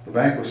 The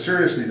bank was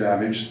seriously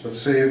damaged, but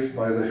saved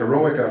by the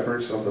heroic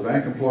efforts of the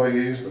bank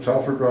employees, the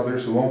Telfer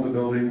brothers who owned the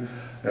building,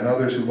 and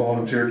others who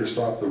volunteered to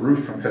stop the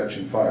roof from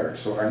catching fire.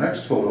 So our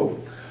next photo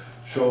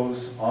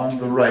shows on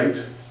the right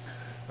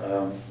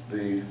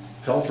the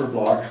Telfer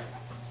block,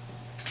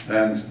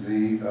 and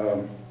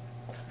the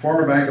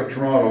former Bank of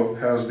Toronto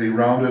has the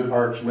rounded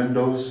arch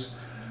windows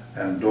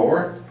and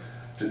door.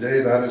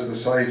 Today that is the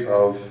site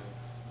of,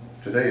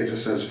 today it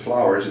just says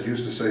Flowers, it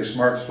used to say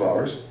Smart's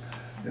Flowers.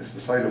 It's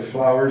the site of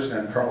Flowers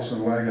and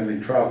Carlson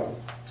Wagonly Travel.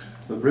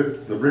 The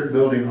brick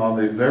building on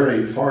the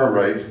very far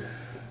right,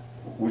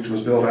 which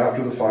was built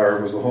after the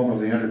fire, was the home of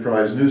the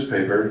Enterprise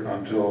newspaper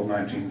until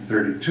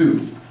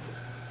 1932.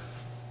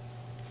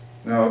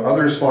 Now,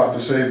 others fought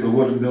to save the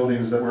wooden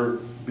buildings that were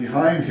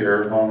behind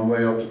here on the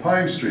way up to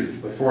Pine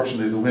Street, but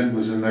fortunately the wind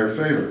was in their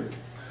favor.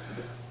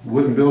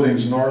 Wooden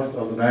buildings north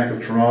of the Bank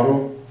of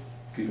Toronto,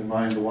 keep in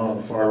mind the one on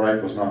the far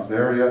right was not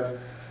there yet,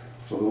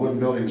 so the wooden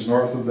buildings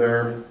north of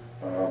there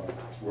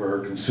were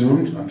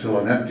consumed until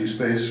an empty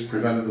space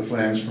prevented the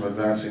flames from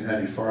advancing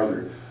any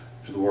farther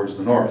towards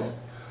the north.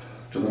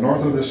 To the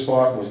north of this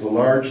spot was the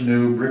large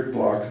new brick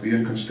block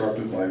being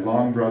constructed by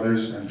Long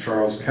Brothers and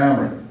Charles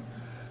Cameron.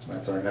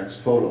 That's our next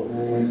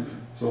photo.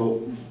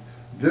 So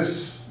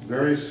this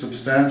very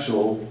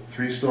substantial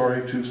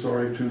 3-story,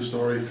 2-story,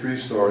 2-story,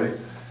 3-story,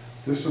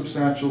 this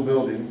substantial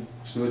building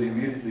stood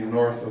immediately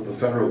north of the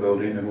Federal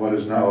Building in what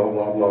is now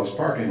Loblaw's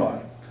parking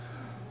lot.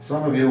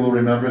 Some of you will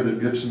remember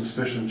that Gibson's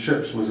Fish and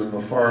Chips was in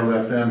the far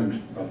left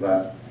end of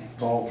that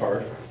tall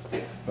part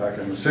back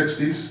in the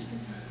 60s.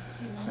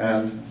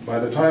 And by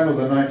the time of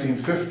the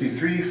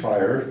 1953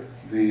 fire,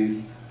 the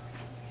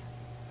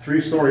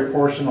 3-story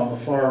portion on the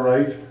far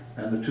right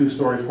and the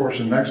 2-story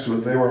portion next to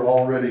it, they were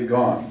already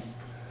gone.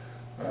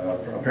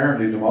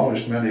 Apparently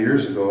demolished many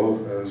years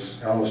ago,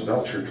 as Alice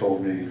Belcher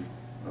told me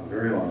a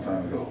very long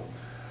time ago.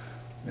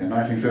 In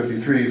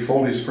 1953,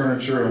 Foley's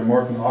Furniture and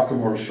Morton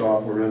Ockamore's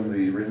shop were in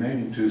the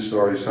remaining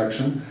 2-story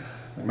section,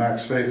 and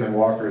Max Faith and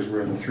Walker's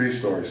were in the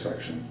 3-story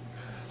section.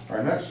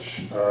 Our next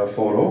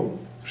photo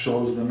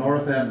shows the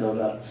north end of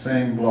that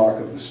same block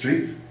of the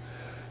street.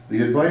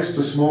 The advice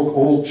to smoke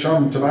Old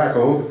Chum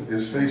tobacco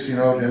is facing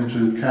out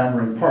into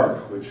Cameron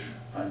Park, which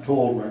I'm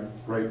told went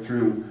right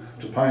through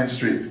to Pine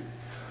Street.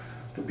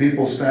 The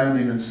people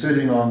standing and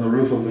sitting on the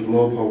roof of the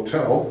Globe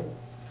Hotel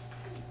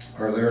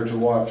are there to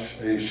watch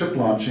a ship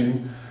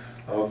launching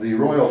of the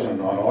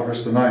Royalton on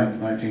August the 9th,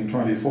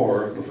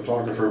 1924. The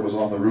photographer was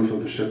on the roof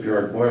of the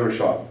shipyard boiler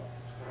shop.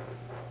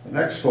 The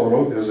next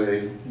photo is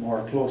a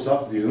more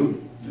close-up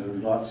view.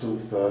 There's lots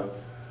of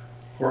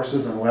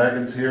horses and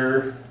wagons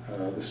here.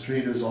 The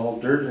street is all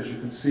dirt, as you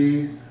can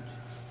see.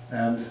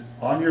 And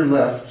on your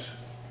left,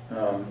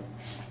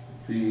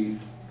 the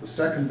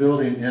second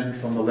building in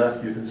from the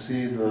left, you can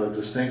see the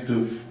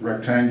distinctive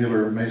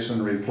rectangular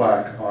masonry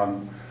plaque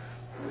on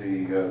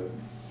the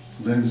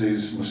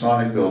Lindsay's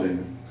Masonic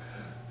building.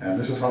 And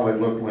this is how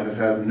it looked when it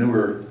had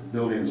newer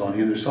buildings on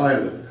either side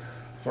of it.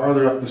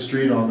 Farther up the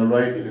street on the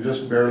right, you can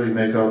just barely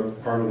make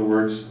out part of the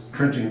words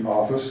printing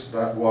office.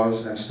 That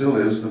was and still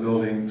is the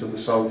building to the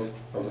south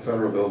of the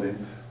Federal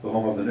Building, the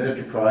home of the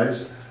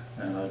Enterprise,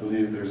 and I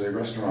believe there's a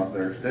restaurant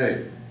there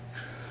today.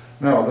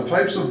 Now, the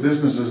types of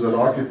businesses that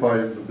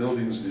occupied the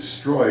buildings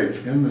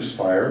destroyed in this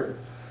fire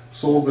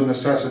sold the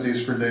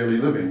necessities for daily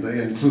living.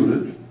 They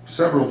included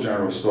several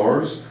general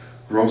stores,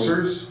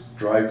 grocers,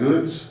 dry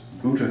goods,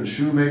 boot and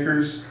shoe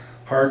makers,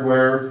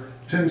 hardware,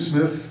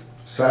 tinsmith,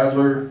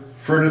 saddler,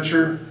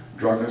 furniture,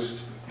 druggist,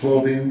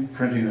 clothing,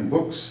 printing and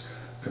books,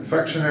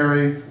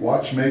 confectionery,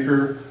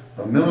 watchmaker,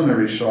 a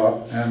millinery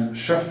shop, and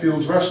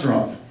Sheffield's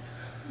restaurant.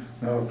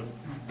 Now,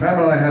 Pam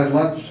and I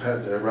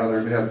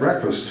had we had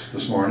breakfast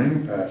this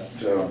morning at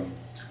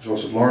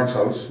Joseph Lawrence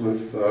House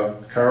with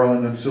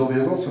Carolyn and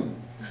Sylvia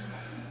Wilson.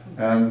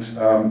 And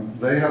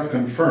they have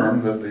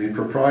confirmed that the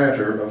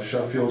proprietor of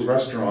Sheffield's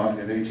restaurant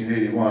in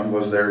 1881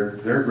 was their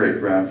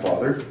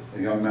great-grandfather,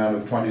 a young man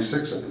of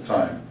 26 at the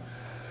time.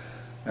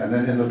 And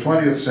then in the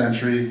 20th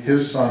century,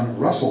 his son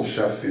Russell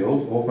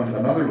Sheffield opened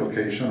another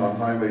location on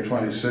Highway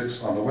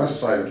 26 on the west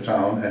side of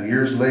town, and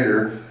years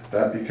later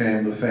that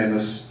became the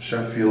famous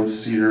Sheffield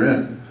Cedar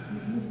Inn.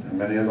 And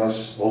many of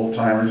us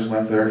old-timers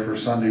went there for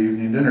Sunday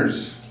evening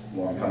dinners a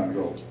long time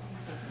ago.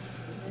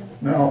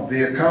 Now,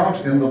 the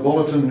account in the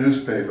Bulletin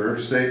newspaper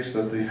states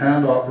that the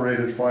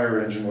hand-operated fire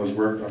engine was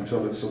worked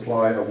until its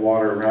supply of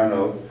water ran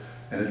out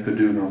and it could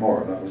do no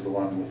more. That was the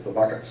one with the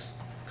buckets.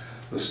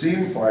 The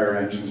steam fire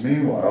engines,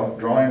 meanwhile,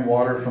 drawing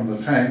water from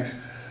the tank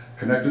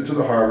connected to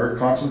the harbor,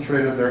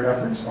 concentrated their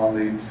efforts on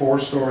the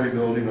 4-story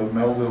building of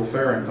Melville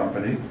Fair and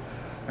Company,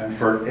 and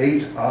for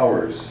 8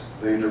 hours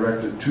they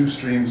directed 2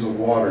 streams of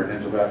water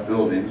into that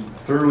building,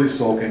 thoroughly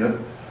soaking it,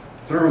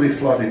 thoroughly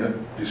flooding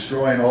it,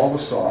 destroying all the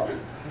stock.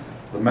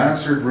 The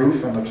mansard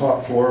roof and the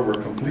top floor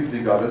were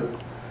completely gutted,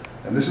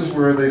 and this is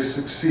where they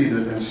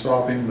succeeded in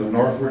stopping the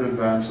northward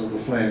advance of the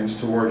flames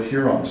toward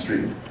Huron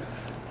Street.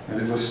 And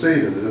it was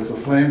stated that if the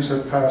flames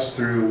had passed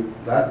through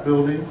that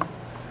building,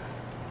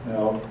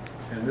 now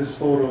in this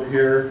photo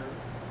here,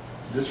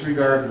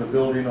 disregard the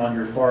building on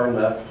your far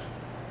left,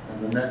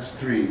 and the next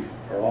 3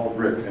 are all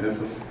brick. And if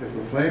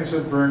the flames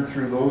had burned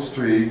through those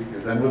three,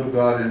 it then would have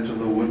got into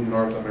the wooden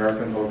North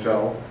American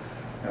Hotel,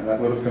 and that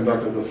would have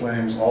conducted the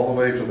flames all the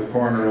way to the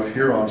corner of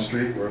Huron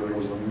Street, where there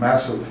was a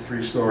massive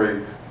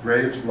three-story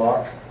Graves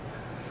block,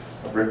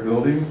 a brick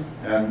building,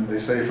 and they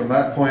say from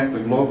that point the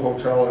Globe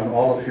Hotel and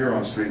all of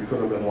Huron Street could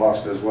have been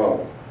lost as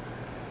well.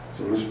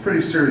 So it was a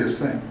pretty serious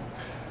thing.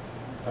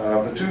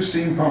 The two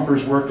steam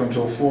pumpers worked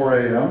until 4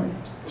 a.m.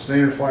 The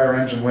Stayner fire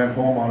engine went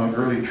home on an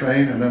early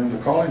train, and then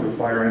the Collingwood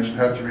fire engine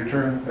had to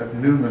return at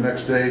noon the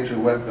next day to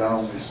wet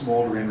down the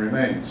smoldering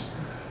remains.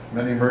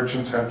 Many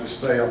merchants had to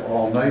stay up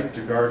all night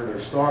to guard their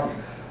stock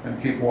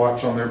and keep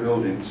watch on their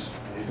buildings.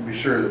 You can be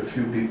sure that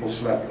few people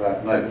slept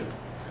that night.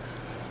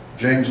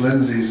 James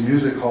Lindsay's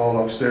music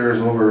hall upstairs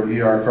over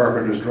E.R.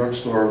 Carpenter's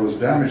drugstore was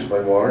damaged by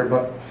water,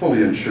 but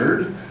fully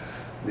insured.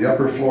 The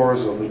upper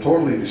floors of the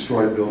totally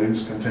destroyed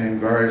buildings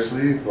contained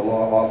variously the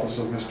law office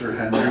of Mr.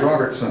 Henry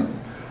Robertson,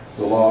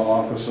 the law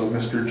office of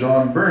Mr.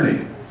 John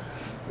Burney,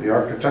 the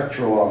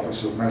architectural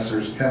office of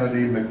Messrs.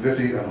 Kennedy,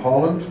 McVitie, and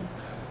Holland,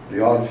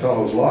 the Odd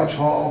Fellows Lodge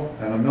Hall,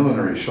 and a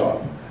millinery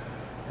shop.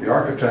 The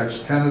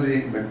architects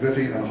Kennedy,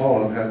 McVitie, and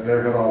Holland had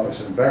their head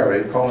office in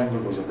Barrie.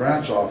 Collingwood was a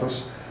branch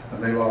office,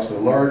 and they lost a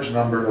large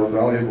number of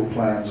valuable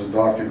plans and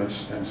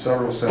documents and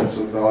several sets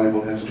of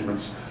valuable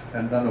instruments,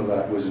 and none of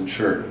that was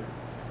insured.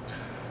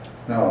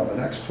 Now, the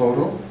next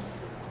photo.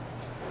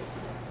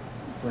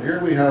 So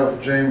here we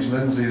have James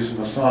Lindsay's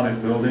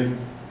Masonic building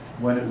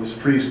when it was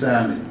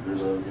freestanding.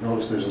 You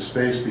notice there's a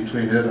space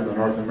between it and the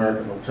North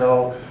American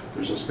Hotel.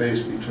 There's a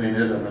space between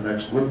it and the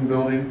next wooden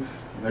building.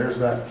 And there's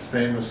that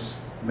famous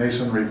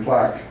masonry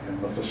plaque in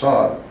the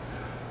facade.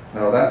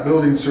 Now, that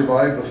building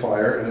survived the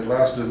fire, and it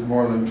lasted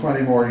more than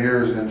 20 more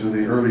years into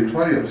the early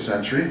 20th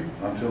century,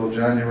 until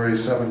January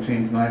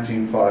 17,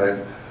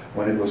 1905,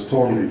 when it was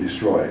totally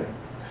destroyed.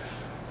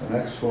 The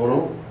next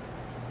photo,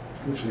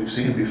 which we've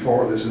seen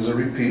before, this is a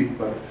repeat,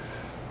 but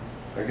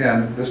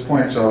again, this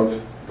points out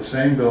the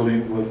same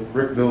building with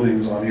brick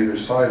buildings on either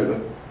side of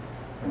it,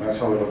 and that's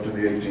how it looked in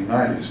the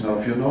 1890s. Now,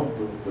 if you note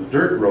the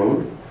dirt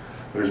road,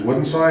 there's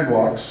wooden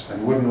sidewalks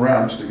and wooden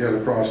ramps to get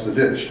across the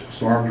ditch.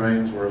 Storm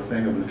drains were a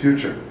thing of the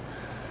future.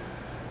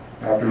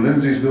 After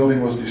Lindsay's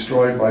building was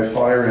destroyed by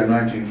fire in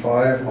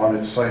 1905, on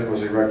its site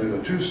was erected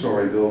a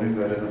two-story building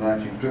that in the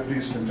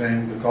 1950s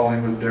contained the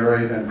Collingwood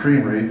Dairy and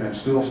Creamery and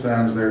still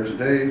stands there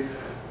today,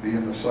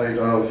 being the site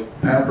of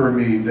Pamper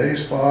Me Day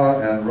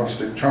Spa and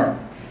Rustic Charm.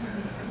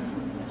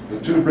 The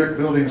two brick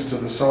buildings to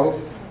the south,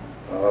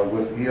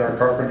 with E.R.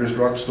 Carpenter's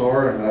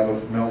drugstore and that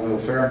of Melville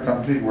Fair and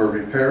Company, were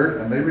repaired,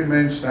 and they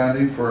remained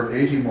standing for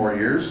 80 more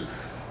years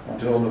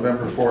until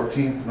November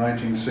 14,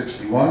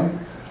 1961.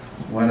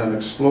 When an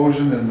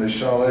explosion in the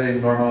Chalet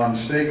Normand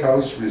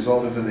Steakhouse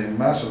resulted in a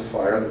massive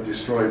fire that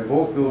destroyed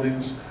both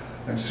buildings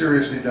and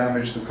seriously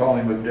damaged the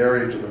Collingwood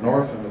Dairy to the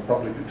north and the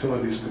Public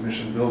Utilities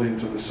Commission building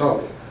to the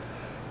south.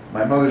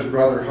 My mother's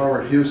brother,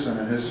 Howard Hewson,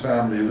 and his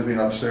family, living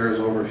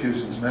upstairs over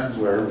Hewson's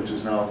Menswear, which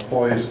is now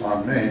poised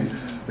on Main,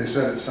 they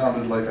said it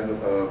sounded like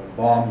a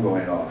bomb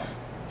going off.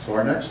 So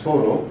our next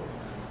photo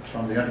is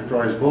from the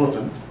Enterprise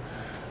Bulletin,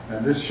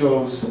 and this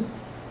shows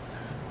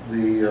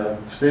the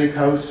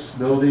steakhouse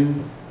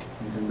building.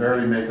 You can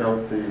barely make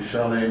out the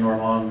Chalet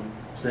Normand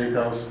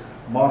Steakhouse.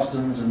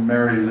 Mostyn's and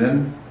Mary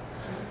Lynn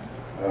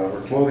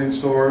were clothing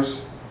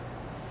stores.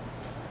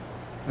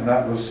 And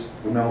that was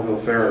the Melville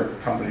Fair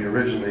Company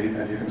originally.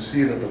 And you can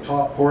see that the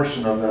top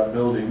portion of that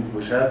building,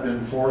 which had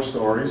been 4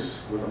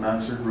 stories with a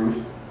mansard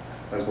roof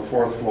as the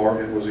 4th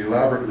floor, it was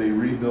elaborately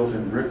rebuilt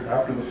in brick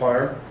after the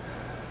fire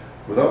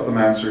without the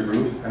mansard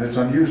roof. And it's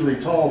unusually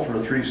tall for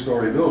a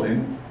 3-story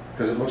building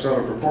because it looks out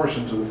of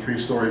proportion to the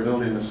 3-story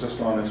building that's just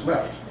on its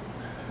left.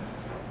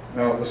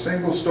 Now, the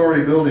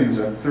single-story buildings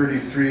at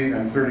 33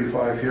 and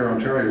 35 here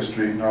Ontario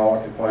Street now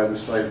occupy the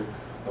site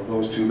of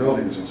those 2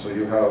 buildings. And so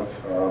you have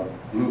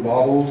Blue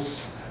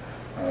Bottles,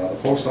 the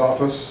Post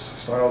Office,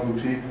 Style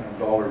Boutique, and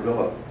Dollar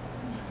Villa.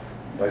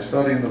 By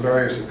studying the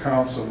various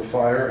accounts of the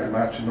fire and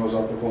matching those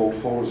up with old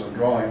photos and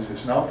drawings,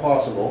 it's now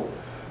possible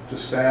to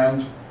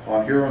stand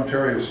on here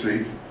Ontario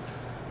Street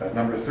at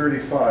number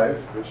 35,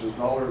 which is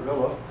Dollar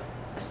Villa,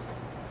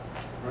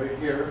 right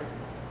here.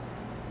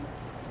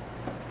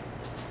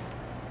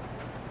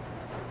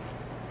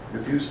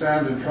 If you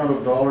stand in front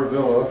of Dollar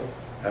Villa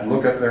and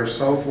look at their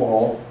south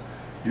wall,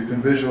 you can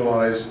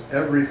visualize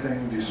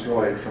everything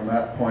destroyed from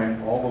that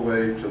point all the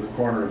way to the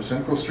corner of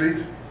Simcoe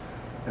Street,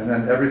 and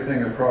then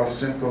everything across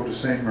Simcoe to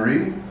St.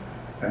 Marie,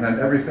 and then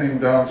everything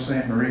down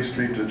St. Marie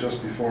Street to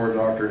just before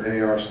Dr.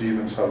 A.R.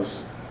 Stevens'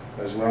 house,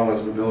 as well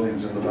as the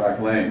buildings in the back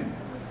lane.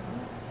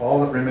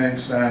 All that remained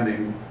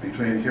standing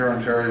between here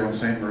Ontario and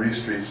St. Marie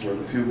Streets were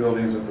the few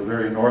buildings at the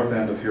very north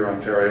end of here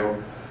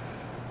Ontario,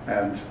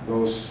 and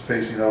those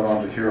facing out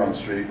onto Huron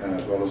Street, and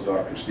as well as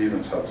Dr.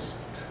 Stevens' house.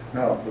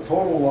 Now, the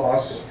total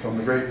loss from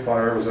the Great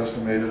Fire was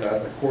estimated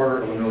at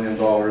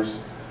 $250,000,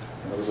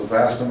 and it was a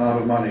vast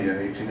amount of money in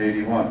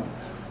 1881.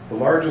 The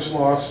largest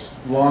loss,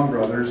 Long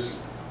Brothers,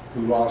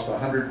 who lost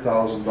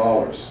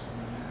 $100,000,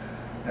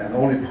 and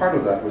only part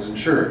of that was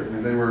insured. I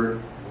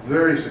mean,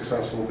 very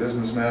successful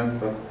businessmen,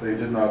 but they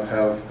did not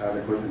have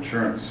adequate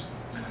insurance.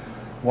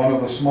 One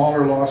of the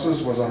smaller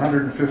losses was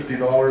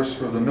 $150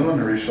 for the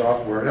millinery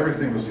shop where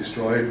everything was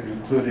destroyed,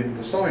 including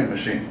the sewing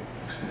machine.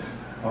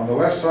 On the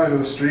west side of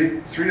the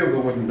street, 3 of the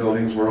wooden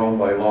buildings were owned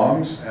by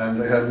Longs, and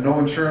they had no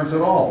insurance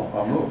at all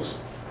on those.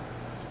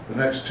 The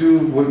next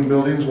 2 wooden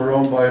buildings were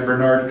owned by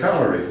Bernard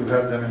Callery, who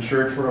had them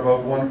insured for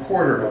about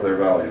 1/4 of their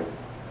value.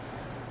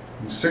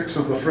 And 6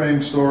 of the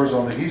frame stores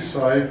on the east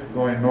side,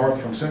 going north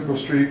from Simcoe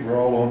Street, were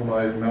all owned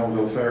by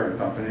Melville Fair and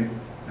Company,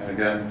 and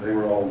again, they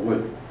were all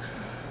wood.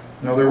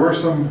 Now there were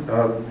some,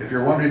 if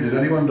you're wondering, did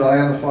anyone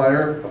die in the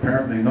fire?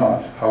 Apparently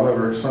not.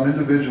 However, some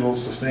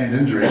individuals sustained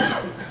injuries.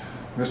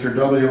 Mr.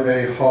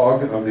 W.A.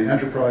 Hogg of the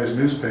Enterprise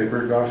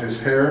newspaper got his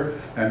hair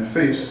and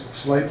face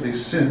slightly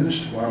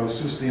singed while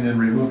assisting in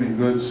removing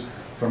goods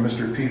from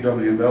Mr.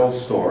 P.W. Bell's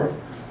store.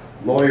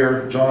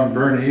 Lawyer John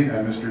Burney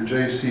and Mr.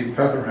 J.C.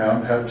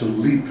 Petherham had to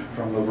leap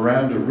from the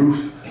veranda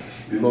roof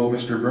below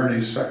Mr.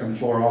 Burney's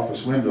second-floor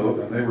office window,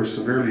 and they were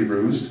severely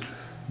bruised.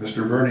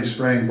 Mr. Burney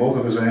sprained both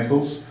of his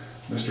ankles.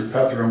 Mr.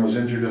 Petherham was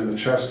injured in the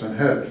chest and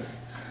head.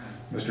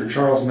 Mr.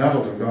 Charles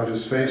Nettleton got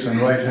his face and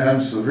right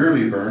hand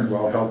severely burned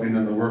while helping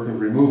in the work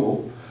of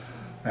removal.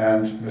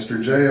 And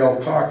Mr. J.L.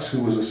 Cox, who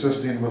was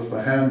assisting with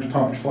the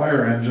hand-pumped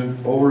fire engine,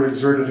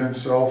 overexerted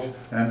himself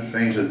and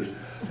fainted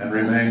and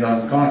remained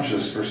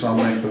unconscious for some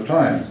length of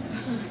time.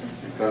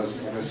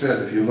 Because, like I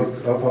said, if you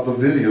look up at the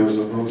videos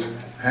of those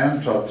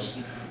hand tubs,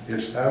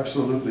 it's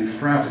absolutely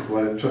frantic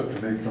what it took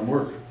to make them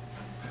work.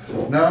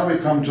 Now we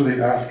come to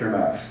the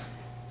aftermath.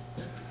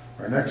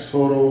 Our next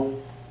photo,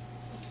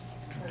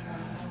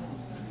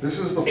 this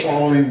is the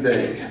following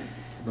day.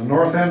 The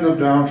north end of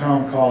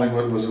downtown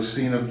Collingwood was a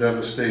scene of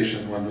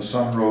devastation when the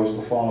sun rose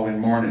the following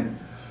morning.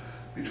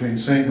 Between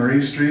St.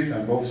 Marie Street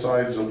and both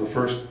sides of the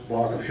first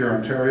block of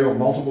Hurontario,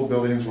 multiple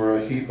buildings were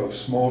a heap of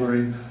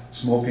smoldering,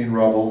 smoking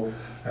rubble,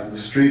 and the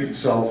street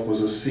itself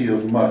was a sea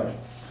of mud.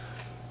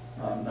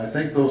 I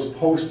think those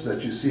posts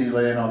that you see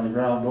laying on the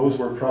ground, those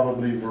were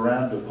probably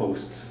veranda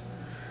posts.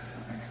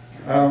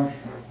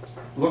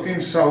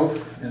 Looking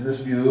south in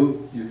this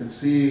view, you can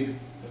see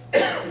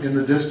in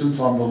the distance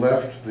on the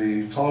left,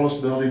 the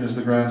tallest building is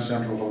the Grand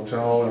Central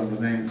Hotel, and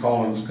the name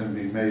Collins can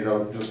be made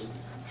out just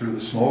through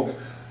the smoke.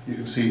 You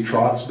can see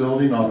Trott's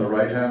building on the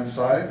right-hand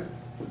side,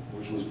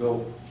 which was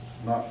built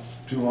not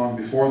too long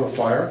before the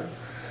fire.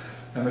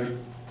 And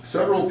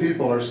several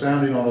people are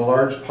standing on a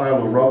large pile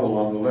of rubble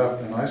on the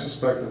left, and I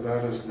suspect that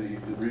that is the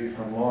debris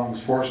from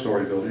Long's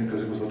 4-story building,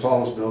 because it was the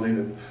tallest building.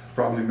 It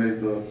probably made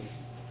the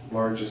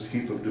largest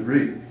heap of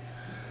debris.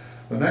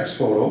 The next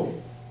photo.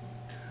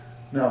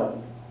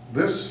 Now,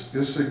 this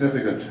is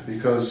significant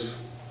because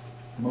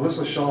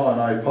Melissa Shaw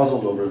and I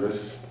puzzled over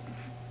this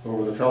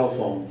over the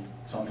telephone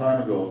some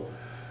time ago.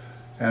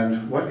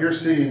 And what you're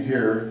seeing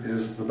here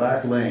is the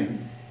back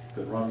lane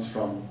that runs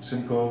from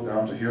Simcoe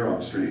down to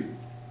Huron Street.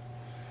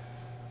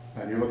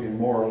 And you're looking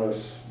more or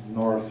less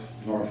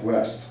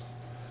north-northwest.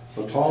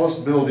 The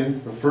tallest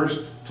building, the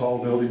first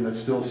tall building that's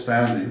still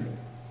standing,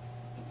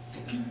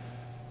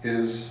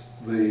 is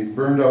the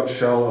burned out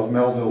shell of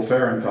Melville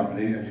Fair and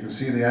Company, and you can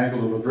see the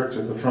angle of the bricks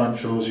at the front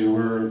shows you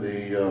where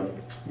the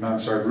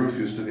mansard roof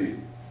used to be.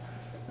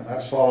 And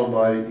that's followed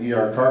by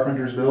E.R.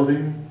 Carpenter's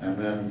building, and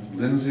then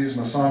Lindsay's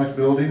Masonic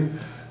building,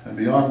 and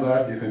beyond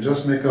that you can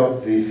just make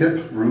out the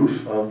hip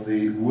roof of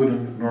the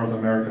wooden North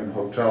American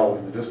Hotel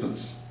in the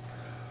distance.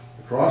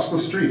 Across the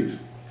street,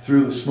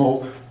 through the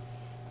smoke,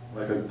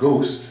 like a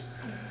ghost,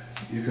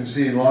 you can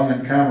see Long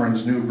and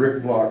Cameron's new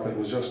brick block that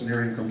was just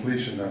nearing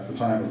completion at the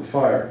time of the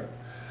fire.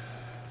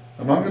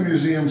 Among the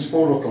museum's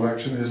photo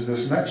collection is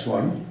this next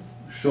one,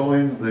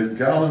 showing the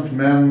gallant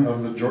men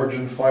of the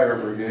Georgian Fire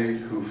Brigade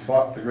who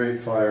fought the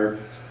Great Fire,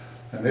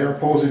 and they are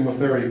posing with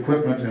their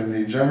equipment in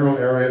the general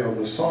area of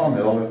the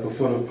sawmill at the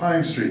foot of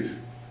Pine Street.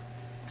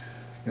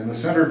 In the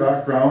center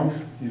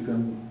background, you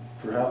can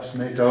perhaps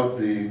make out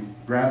the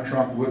Grand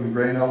Trunk wooden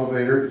grain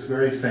elevator. It's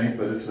very faint,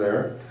 but it's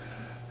there.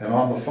 And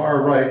on the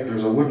far right,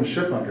 there's a wooden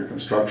ship under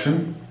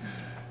construction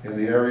in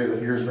the area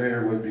that years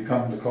later would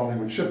become the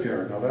Collingwood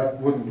shipyard. Now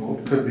that wooden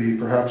boat could be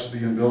perhaps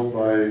being built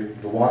by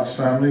the Watts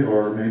family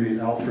or maybe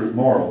Alfred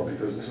Morrill,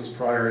 because this is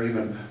prior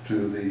even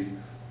to the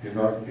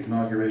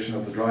inauguration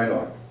of the dry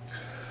dock.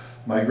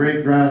 My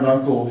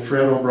great-grand-uncle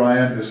Fred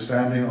O'Brien is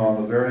standing on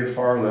the very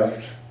far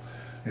left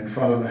in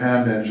front of the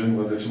hand engine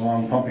with its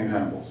long pumping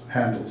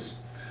handles.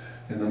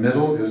 In the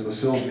middle is the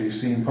Silsby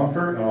steam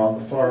pumper, and on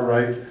the far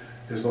right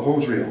is the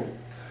hose reel.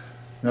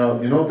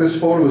 Now, you note this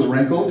photo is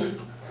wrinkled.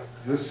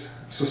 This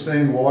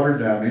sustained water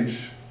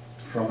damage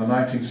from the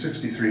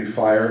 1963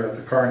 fire at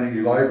the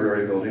Carnegie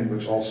Library building,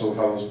 which also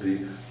housed the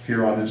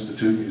Huron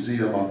Institute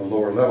Museum on the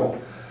lower level.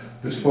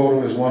 This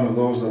photo is one of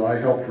those that I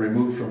helped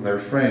remove from their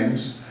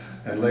frames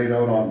and laid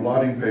out on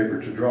blotting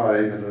paper to dry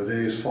in the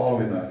days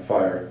following that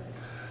fire.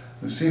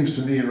 It seems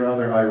to me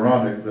rather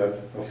ironic that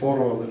a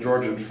photo of the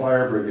Georgian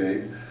Fire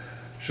Brigade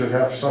should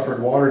have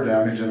suffered water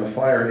damage in a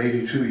fire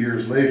 82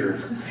 years later.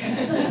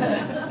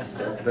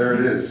 But there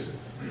it is.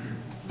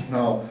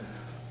 Now,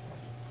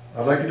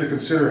 I'd like you to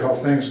consider how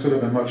things could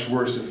have been much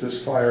worse if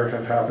this fire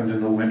had happened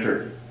in the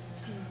winter,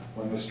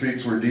 when the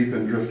streets were deep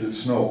in drifted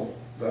snow.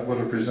 That would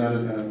have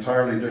presented an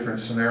entirely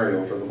different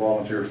scenario for the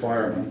volunteer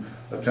firemen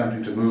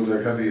attempting to move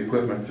their heavy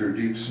equipment through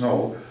deep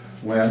snow,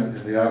 when,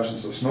 in the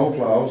absence of snow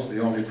plows, the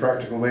only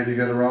practical way to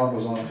get around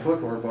was on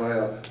foot or by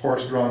a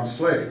horse-drawn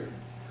sleigh.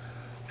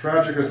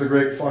 Tragic as the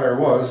Great Fire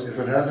was, if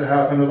it had to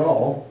happen at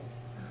all,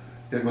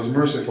 it was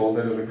merciful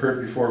that it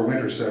occurred before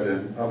winter set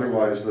in.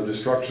 Otherwise, the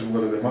destruction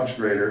would have been much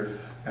greater,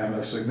 and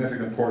a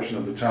significant portion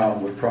of the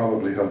town would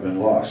probably have been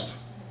lost.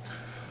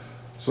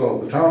 So,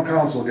 the town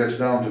council gets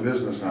down to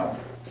business now.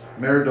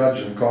 Mayor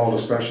Dudgeon called a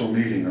special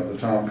meeting of the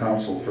town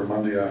council for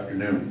Monday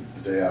afternoon,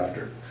 the day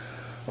after.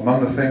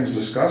 Among the things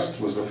discussed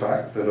was the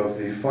fact that of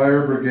the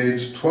fire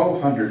brigade's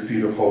 1,200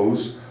 feet of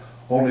hose,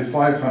 only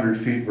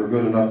 500 feet were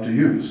good enough to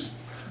use,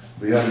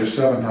 the other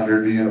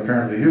 700 being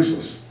apparently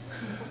useless,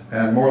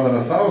 and more than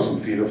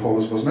 1,000 feet of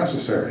hose was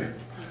necessary.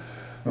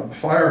 Now,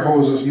 fire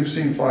hoses, you've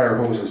seen fire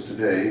hoses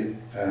today,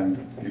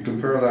 and you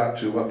compare that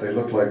to what they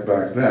looked like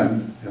back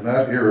then. In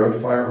that era,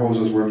 fire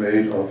hoses were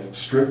made of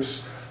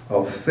strips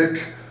of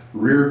thick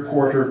rear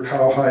quarter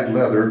cowhide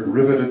leather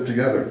riveted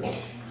together.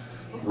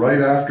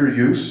 Right after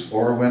use,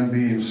 or when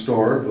being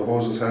stored, the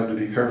hoses had to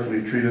be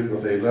carefully treated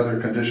with a leather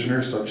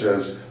conditioner such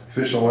as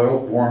fish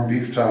oil, warm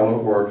beef tallow,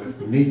 or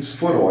neat's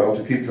foot oil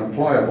to keep them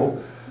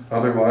pliable.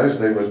 Otherwise,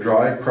 they would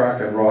dry,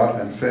 crack, and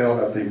rot and fail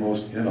at the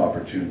most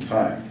inopportune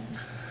time.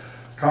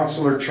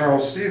 Councillor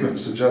Charles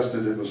Stevens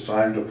suggested it was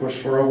time to push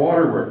for a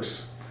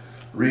waterworks.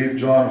 Reeve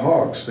John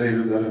Hogg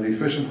stated that an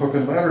efficient hook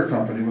and ladder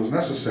company was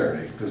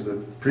necessary because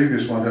the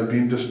previous one had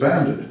been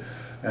disbanded.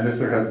 And if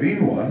there had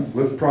been one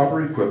with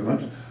proper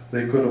equipment,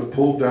 they could have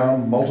pulled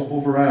down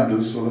multiple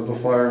verandas so that the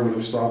fire would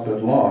have stopped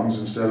at Long's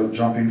instead of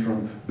jumping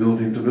from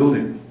building to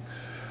building.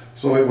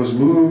 So it was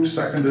moved,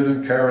 seconded,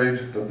 and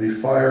carried that the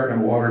Fire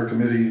and Water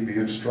Committee be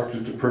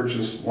instructed to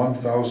purchase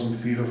 1,000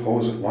 feet of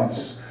hose at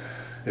once.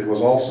 It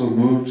was also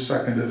moved,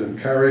 seconded, and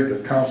carried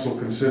that council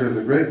consider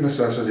the great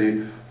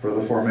necessity for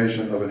the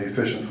formation of an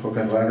efficient hook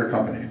and ladder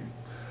company.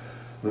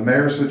 The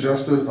mayor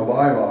suggested a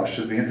bylaw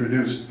should be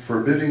introduced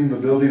forbidding the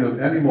building of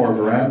any more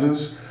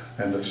verandas,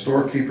 and that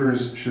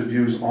storekeepers should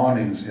use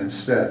awnings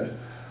instead.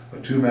 A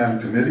two-man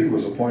committee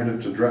was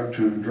appointed to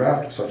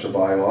draft such a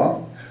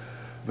bylaw.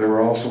 There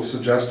were also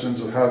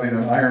suggestions of having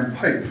an iron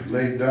pipe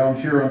laid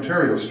down here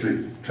Ontario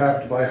Street,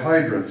 tapped by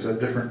hydrants at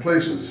different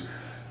places,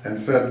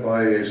 and fed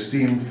by a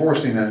steam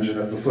forcing engine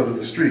at the foot of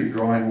the street,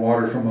 drawing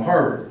water from the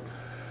harbor.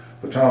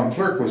 The town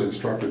clerk was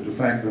instructed to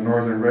thank the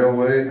Northern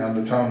Railway and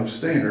the town of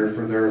Stayner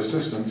for their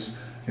assistance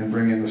in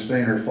bringing the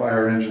Stayner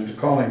fire engine to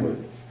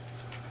Collingwood.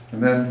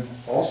 And then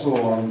also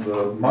on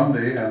the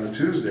Monday and the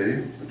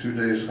Tuesday, the 2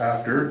 days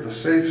after, the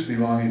safes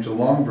belonging to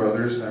Long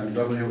Brothers and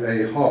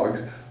W.A. Hogg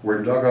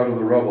were dug out of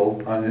the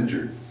rubble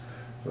uninjured.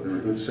 So they were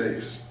good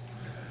safes.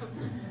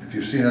 If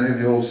you've seen any of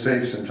the old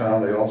safes in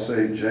town, they all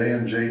say J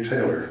and J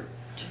Taylor.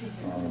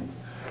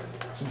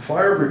 So the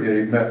fire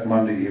brigade met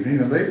Monday evening,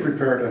 and they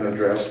prepared an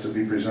address to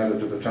be presented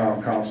to the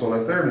town council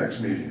at their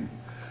next meeting.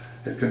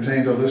 It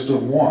contained a list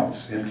of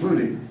wants,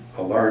 including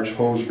a large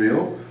hose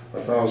reel,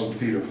 1,000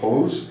 feet of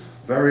hose,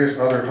 various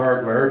other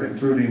hardware,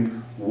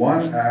 including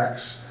 1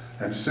 axe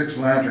and 6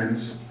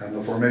 lanterns, and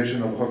the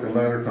formation of a hook and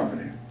ladder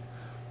company.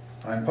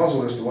 I'm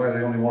puzzled as to why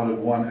they only wanted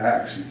 1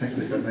 axe. You'd think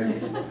they could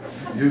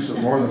make use of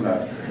more than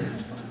that.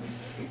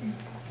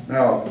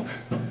 Now,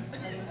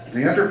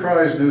 the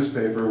Enterprise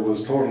newspaper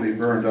was totally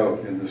burned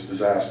out in this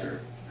disaster,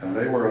 and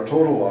they were a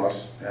total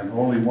loss, and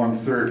only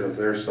 1/3 of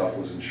their stuff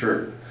was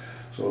insured.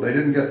 So they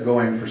didn't get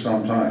going for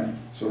some time.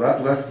 So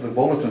that left the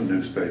Bulletin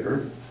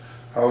newspaper,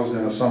 housed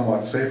in a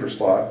somewhat safer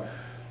spot,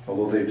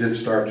 although they did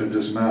start to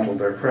dismantle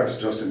their press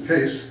just in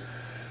case.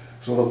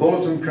 So the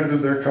Bulletin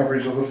printed their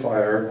coverage of the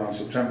fire on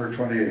September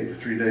 28th,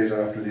 3 days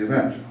after the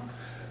event.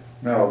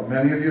 Now,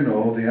 many of you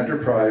know the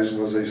Enterprise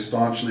was a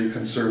staunchly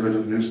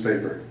conservative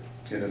newspaper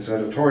in its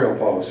editorial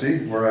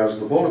policy, whereas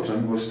the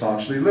Bulletin was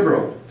staunchly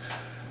liberal.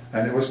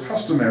 And it was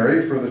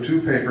customary for the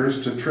two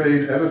papers to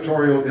trade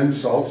editorial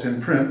insults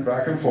in print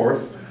back and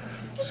forth,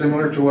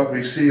 similar to what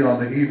we see on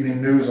the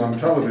evening news on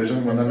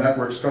television when the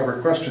networks cover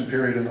question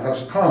period in the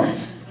House of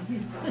Commons.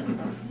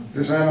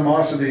 This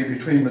animosity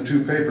between the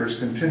two papers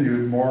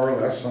continued more or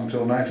less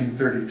until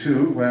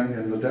 1932, when,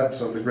 in the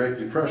depths of the Great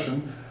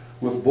Depression,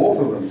 with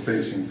both of them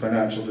facing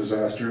financial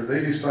disaster, they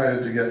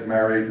decided to get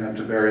married and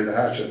to bury the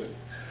hatchet.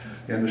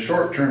 In the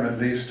short term, at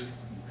least,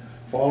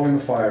 following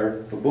the fire,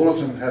 the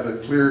Bulletin had a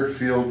clear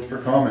field for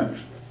comment.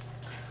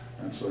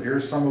 And so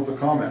here's some of the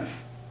comment.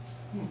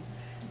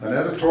 An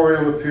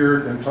editorial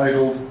appeared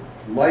entitled,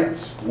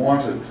 "Lights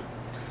Wanted."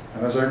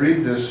 And as I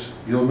read this,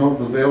 you'll note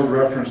the veiled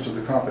reference to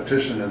the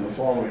competition in the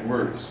following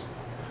words.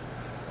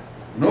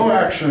 "No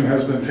action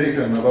has been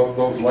taken about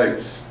those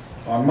lights.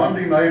 On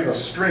Monday night, a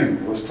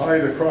string was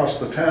tied across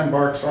the tan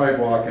bark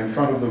sidewalk in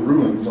front of the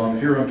ruins on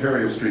here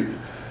Ontario Street.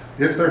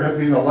 If there had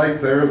been a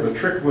light there, the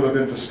trick would have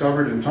been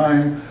discovered in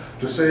time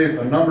to save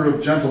a number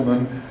of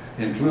gentlemen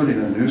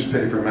including a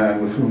newspaper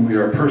man with whom we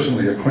are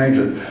personally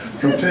acquainted,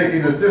 from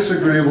taking a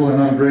disagreeable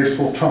and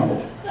ungraceful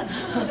tumble.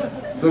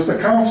 Does the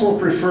council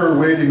prefer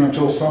waiting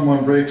until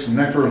someone breaks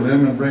neck or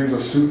limb and brings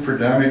a suit for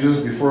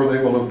damages before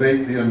they will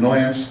abate the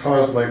annoyance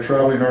caused by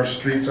traveling our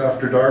streets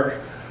after dark?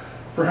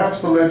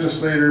 Perhaps the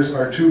legislators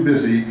are too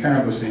busy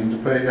canvassing to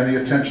pay any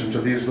attention to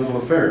these little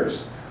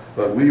affairs.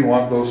 But we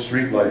want those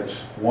street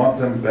lights, want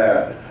them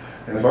bad.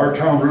 And if our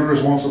town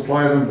rulers won't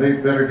supply them, they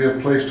better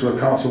give place to a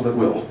council that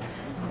will.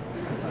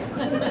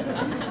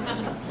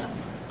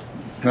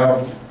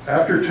 Now,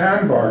 after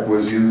tan bark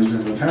was used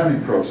in the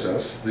tanning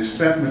process, the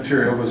spent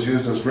material was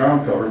used as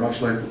ground cover,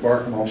 much like the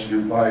bark mulch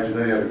you buy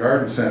today at a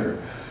garden center.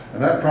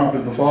 And that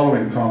prompted the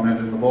following comment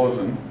in the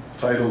bulletin,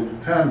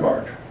 titled Tan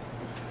Bark.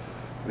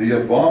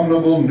 The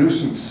abominable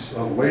nuisance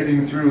of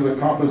wading through the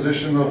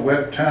composition of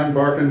wet tan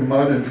bark and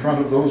mud in front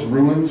of those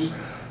ruins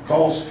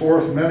calls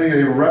forth many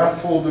a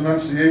wrathful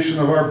denunciation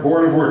of our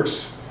Board of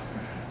Works.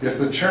 If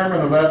the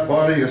chairman of that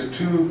body is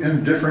too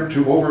indifferent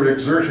to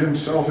overexert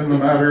himself in the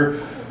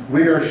matter,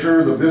 we are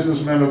sure the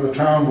businessmen of the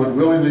town would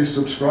willingly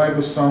subscribe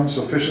a sum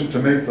sufficient to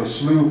make the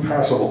slough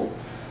passable.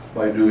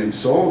 By doing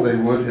so, they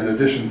would, in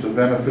addition to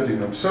benefiting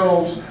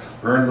themselves,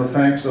 earn the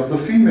thanks of the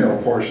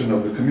female portion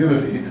of the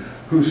community,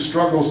 whose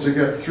struggles to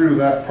get through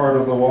that part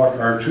of the walk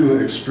are too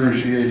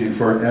excruciating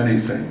for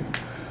anything.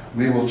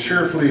 We will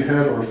cheerfully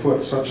head or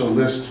foot such a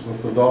list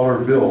with the dollar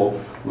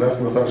bill left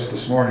with us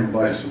this morning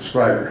by a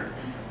subscriber.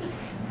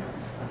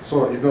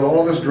 So you've got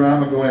all this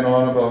drama going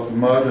on about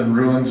mud and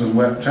ruins and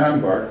wet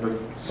tan bark, but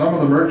some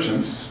of the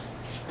merchants,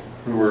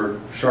 who were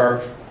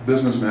sharp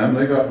businessmen,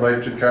 they got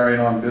right to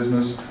carrying on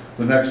business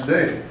the next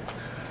day.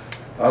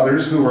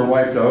 Others who were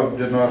wiped out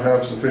did not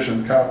have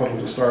sufficient capital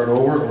to start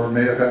over, or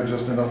may have had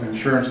just enough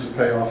insurance to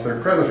pay off their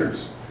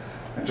creditors.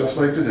 And just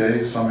like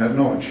today, some had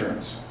no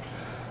insurance.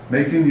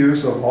 Making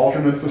use of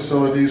alternate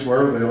facilities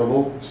where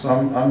available,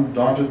 some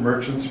undaunted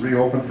merchants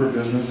reopened for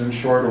business in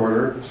short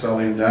order,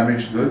 selling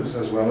damaged goods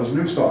as well as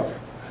new stock.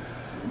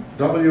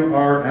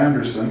 W.R.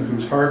 Anderson,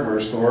 whose hardware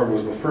store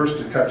was the first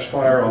to catch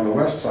fire on the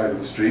west side of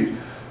the street,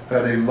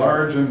 had a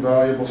large and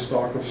valuable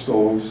stock of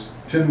stoves,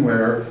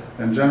 tinware,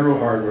 and general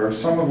hardware,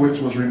 some of which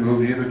was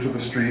removed either to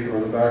the street or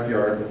the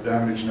backyard, but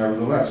damaged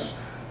nevertheless.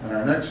 And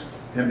our next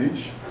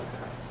image,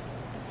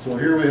 so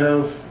here we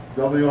have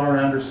W.R.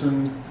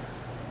 Anderson.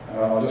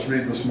 I'll just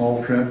read the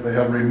small print. They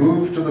have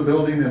removed to the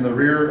building in the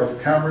rear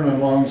of Cameron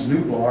and Long's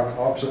new block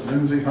opposite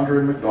Lindsay, Hunter,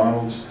 and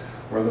McDonald's,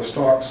 where the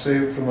stock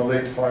saved from the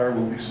late fire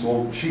will be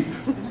sold cheap.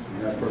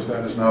 And of course,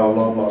 that is now a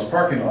Loblaws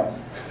parking lot.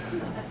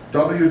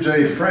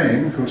 W.J.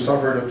 Frame, who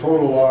suffered a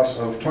total loss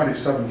of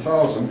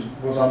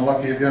 $27,000, was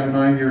unlucky again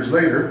 9 years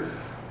later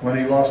when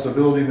he lost a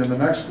building in the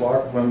next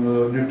block when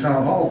the new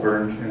town hall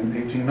burned in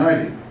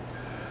 1890.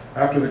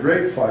 After the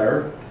Great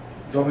Fire,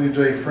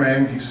 W.J.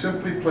 Frame, he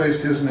simply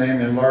placed his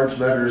name in large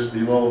letters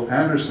below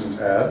Anderson's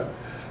ad,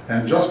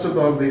 and just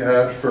above the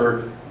ad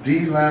for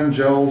D.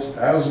 Langel's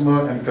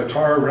Asthma and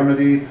Catarrh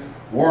Remedy,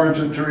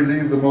 warranted to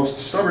relieve the most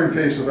stubborn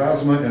case of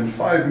asthma in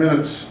 5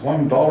 minutes,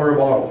 $1 a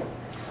bottle.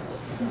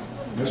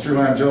 Mr.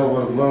 Langell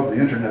would have loved the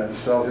internet to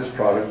sell his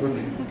product,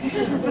 wouldn't he?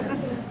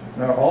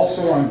 Now,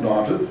 also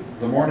undaunted,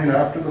 the morning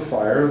after the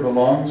fire, the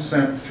Longs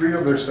sent 3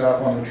 of their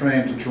staff on the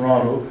train to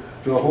Toronto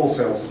to the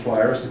wholesale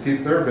suppliers to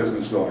keep their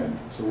business going.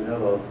 So we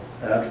have an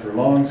ad for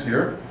Longs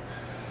here.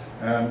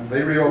 And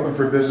they reopened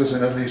for business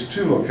in at least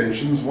 2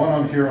 locations, one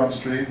on Huron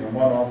Street and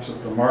one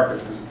opposite the market,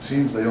 because it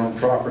seems they own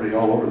property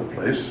all over the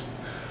place.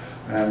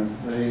 And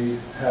they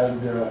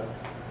had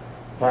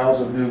piles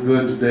of new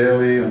goods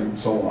daily and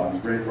so on,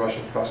 great rush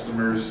of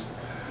customers.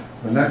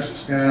 The next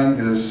scan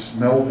is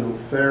Melville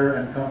Fair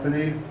and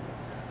Company,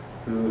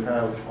 who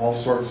have all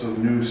sorts of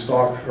new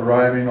stock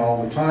arriving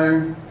all the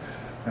time.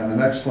 And the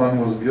next one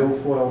was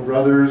Guilfoyle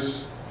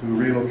Brothers, who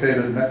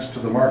relocated next to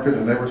the market,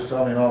 and they were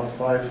selling off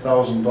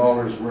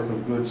 $5,000 worth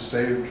of goods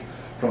saved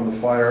from the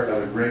fire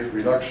at a great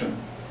reduction.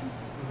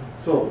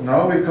 So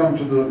now we come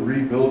to the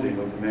rebuilding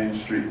of the main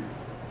street.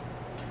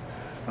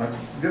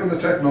 Given the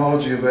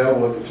technology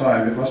available at the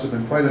time, it must have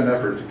been quite an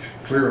effort to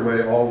clear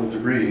away all the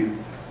debris.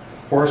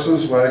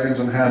 Horses, wagons,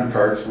 and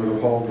handcarts would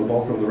have hauled the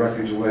bulk of the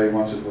wreckage away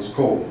once it was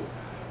cold.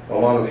 A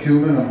lot of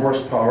human and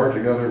horsepower,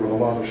 together with a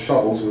lot of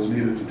shovels, was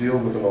needed to deal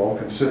with it all,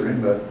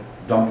 considering that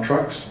dump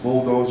trucks,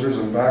 bulldozers,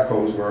 and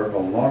backhoes were a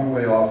long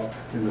way off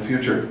in the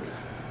future.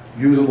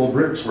 Usable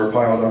bricks were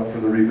piled up for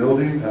the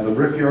rebuilding, and the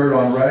brickyard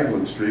on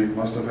Raglan Street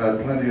must have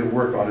had plenty of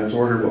work on its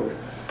order book.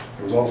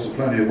 There was also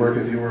plenty of work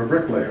if you were a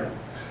bricklayer.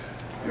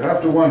 You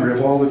have to wonder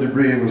if all the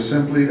debris was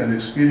simply and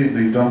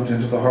expediently dumped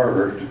into the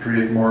harbor to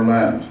create more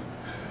land.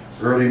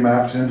 Early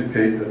maps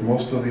indicate that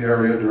most of the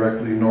area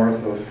directly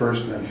north of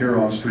 1st and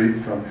Huron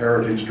Street, from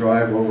Heritage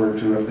Drive over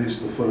to at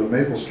least the foot of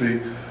Maple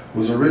Street,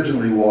 was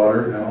originally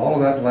water, and all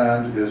of that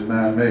land is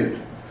man-made.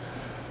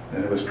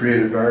 And it was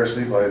created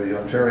variously by the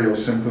Ontario,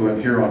 Simcoe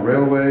and Huron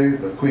Railway,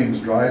 the Queen's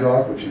Dry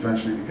Dock, which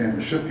eventually became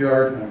the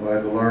shipyard, and by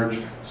the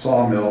large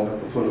sawmill at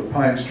the foot of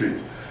Pine Street.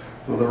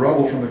 So the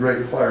rubble from the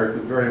Great Fire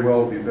could very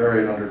well be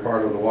buried under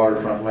part of the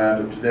waterfront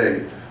land of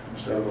today.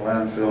 Instead of a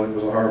landfill, it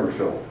was a harbor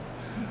fill.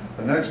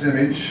 The next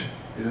image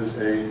is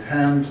a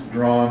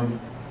hand-drawn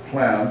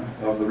plan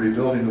of the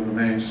rebuilding of the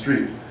main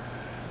street.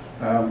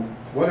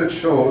 What it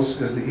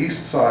shows is the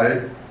east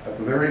side. At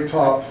the very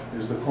top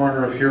is the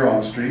corner of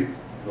Huron Street,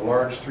 the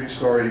large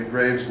 3-story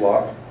Graves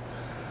block.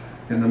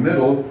 In the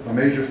middle, a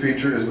major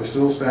feature is the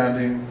still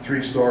standing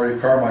 3-story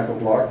Carmichael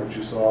block, which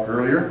you saw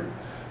earlier,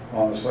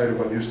 on the site of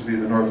what used to be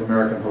the North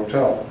American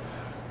Hotel.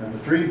 And the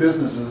 3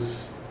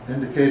 businesses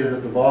indicated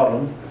at the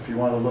bottom, if you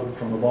want to look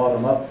from the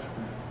bottom up,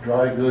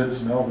 Dry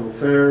Goods Melville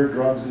Fair,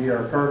 Drugs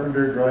E.R.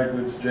 Carpenter, Dry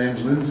Goods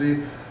James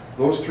Lindsay,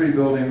 those 3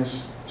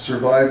 buildings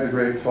survived the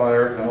Great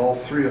Fire, and all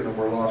 3 of them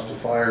were lost to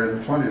fire in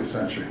the 20th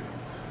century.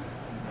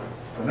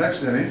 The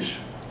next image,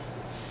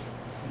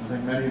 I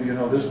think many of you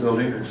know this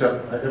building,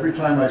 except every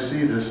time I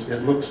see this,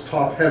 it looks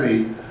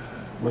top-heavy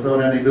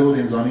without any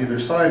buildings on either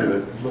side of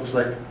it. It looks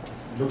like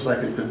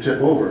it could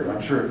tip over.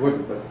 I'm sure it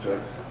wouldn't, but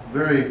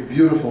very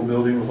beautiful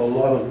building with a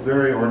lot of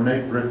very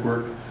ornate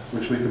brickwork,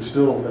 which we could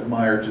still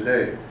admire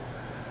today.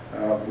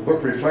 The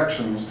book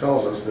Reflections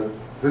tells us that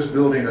this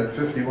building at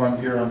 51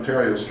 here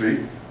Ontario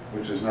Street,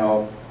 which is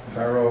now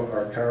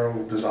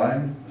Carroll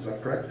Design, is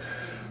that correct?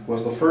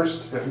 Was the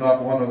first, if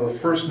not one of the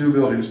first new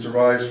buildings to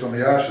rise from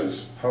the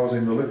ashes,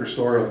 housing the liquor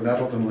store of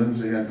Nettleton,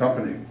 Lindsay and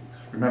Company.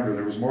 Remember,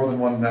 there was more than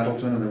one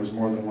Nettleton and there was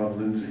more than one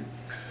Lindsay.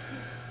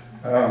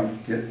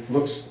 It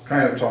looks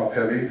kind of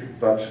top-heavy,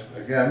 but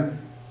again,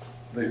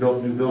 they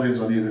built new buildings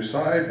on either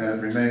side, and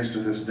it remains to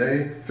this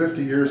day.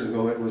 50 years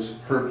ago, it was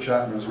Herb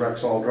Chapman's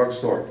Rexall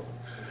drugstore.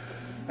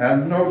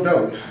 And no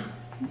doubt,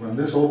 when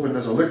this opened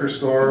as a liquor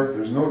store,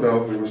 there's no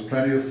doubt there was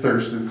plenty of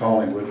thirst in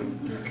Collingwood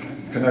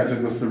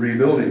connected with the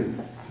rebuilding.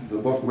 The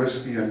book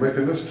Whiskey and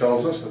Wickedness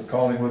tells us that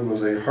Collingwood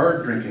was a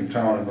hard-drinking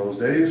town in those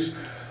days,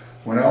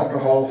 when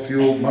alcohol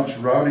fueled much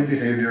rowdy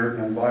behavior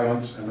and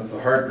violence, and that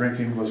the hard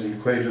drinking was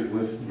equated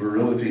with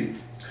virility.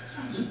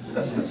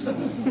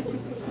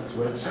 That's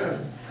what it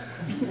said.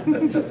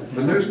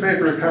 The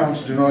newspaper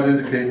accounts do not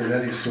indicate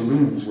that any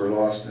saloons were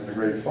lost in the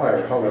Great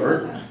Fire.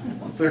 However,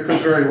 there could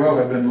very well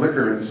have been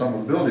liquor in some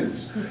of the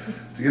buildings.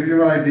 To give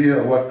you an idea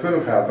of what could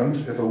have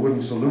happened if a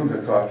wooden saloon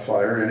had caught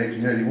fire in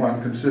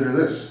 1881, consider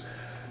this.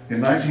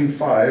 In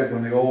 1905,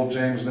 when the old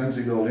James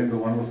Lindsay building, the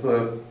one with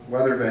the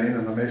weather vane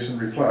and the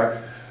masonry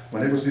plaque,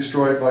 when it was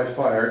destroyed by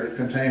fire, it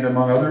contained,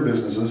 among other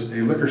businesses,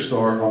 a liquor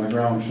store on the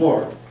ground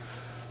floor.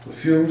 The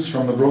fumes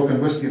from the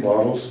broken whiskey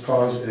bottles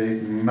caused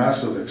a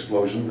massive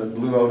explosion that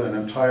blew out an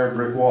entire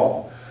brick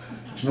wall.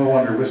 It's no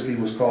wonder whiskey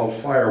was called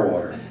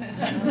firewater.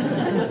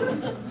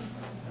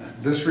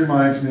 This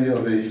reminds me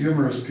of a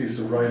humorous piece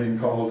of writing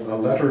called A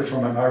Letter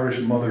from an Irish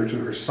Mother to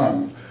Her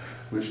Son,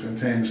 which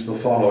contains the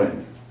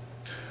following.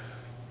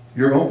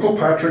 Your Uncle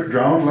Patrick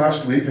drowned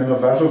last week in a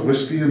vat of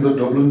whiskey in the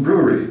Dublin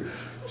brewery.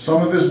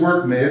 Some of his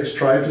workmates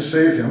tried to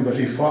save him, but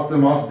he fought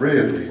them off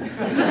bravely.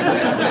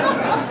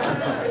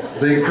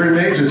 They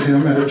cremated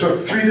him, and it took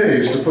 3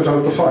 days to put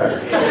out the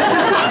fire.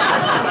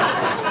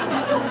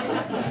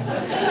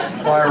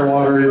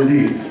 Firewater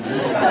indeed.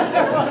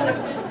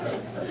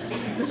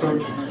 So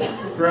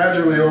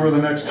gradually over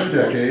the next 2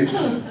 decades,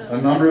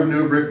 a number of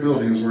new brick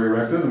buildings were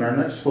erected, and our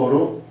next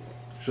photo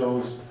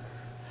shows,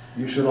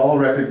 you should all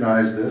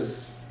recognize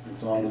this.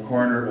 It's on the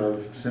corner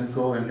of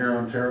Simcoe and here,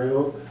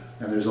 Ontario,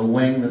 and there's a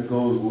wing that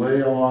goes way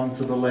along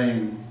to the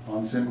lane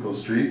on Simcoe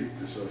Street.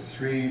 It's a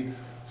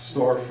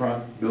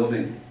 3-storefront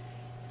building.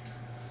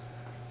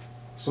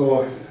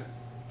 So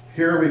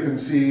here we can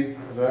see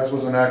that as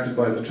was enacted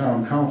by the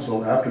town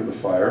council after the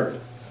fire,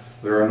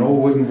 there are no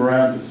wooden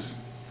verandas.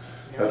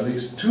 At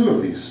least 2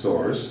 of these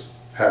stores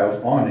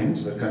have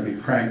awnings that can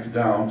be cranked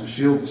down to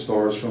shield the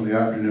stores from the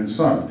afternoon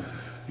sun.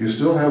 You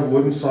still have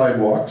wooden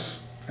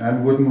sidewalks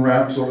and wooden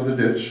ramps over the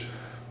ditch,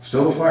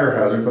 still a fire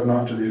hazard, but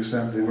not to the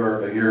extent they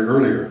were a year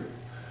earlier.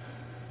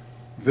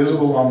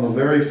 Visible on the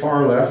very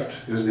far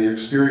left is the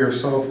exterior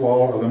south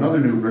wall of another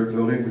new brick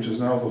building, which is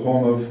now the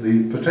home of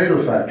the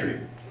potato factory.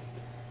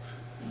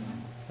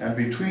 And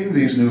between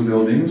these new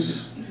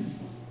buildings,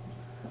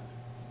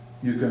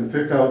 you can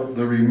pick out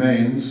the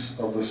remains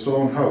of the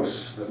stone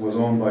house that was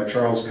owned by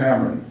Charles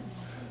Cameron,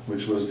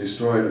 which was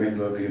destroyed. I mean,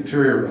 the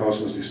interior of the house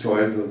was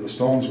destroyed, the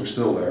stones were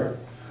still there.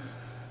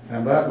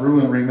 And that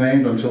ruin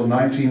remained until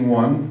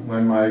 1901,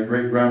 when my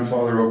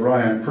great-grandfather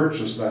O'Brien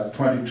purchased that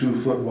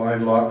 22-foot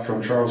wide lot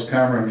from Charles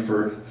Cameron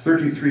for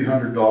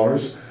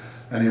 $3,300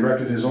 and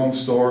erected his own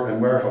store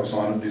and warehouse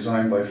on it,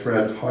 designed by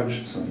Fred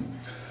Hodgson.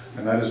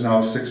 And that is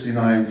now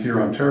 69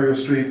 here Ontario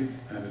Street,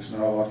 and it's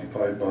now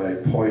occupied by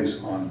Poise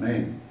on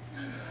Main.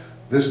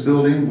 This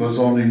building was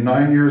only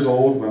 9 years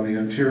old when the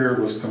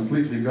interior was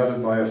completely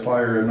gutted by a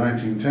fire in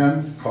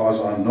 1910, cause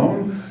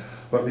unknown,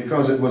 but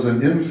because it was an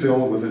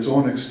infill with its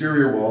own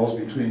exterior walls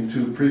between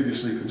 2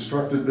 previously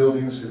constructed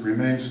buildings, it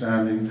remained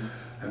standing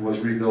and was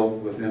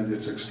rebuilt within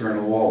its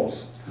external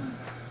walls.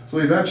 So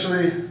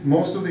eventually,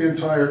 most of the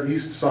entire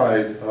east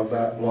side of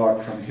that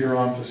block from here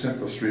on to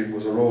Simcoe Street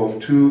was a row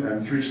of 2-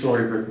 and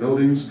 3-story brick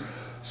buildings,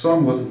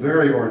 some with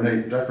very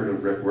ornate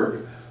decorative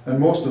brickwork, and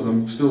most of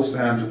them still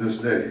stand to this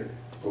day.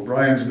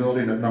 O'Brien's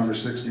building at number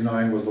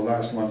 69 was the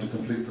last one to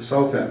complete the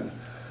south end.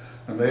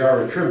 and they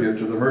are a tribute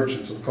to the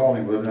merchants of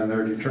Collingwood and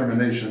their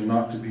determination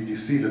not to be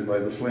defeated by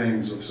the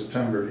flames of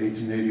September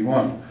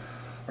 1881.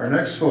 Our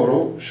next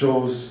photo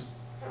shows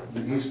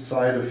the east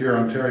side of here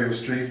Ontario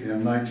Street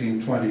in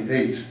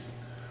 1928.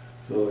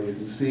 So you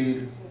can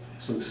see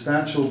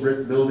substantial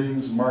brick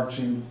buildings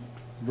marching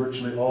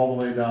virtually all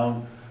the way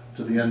down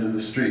to the end of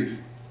the street.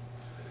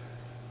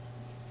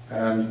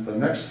 And the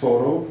next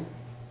photo,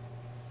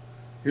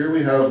 here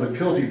we have the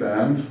Kilty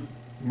Band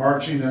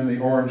marching in the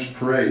Orange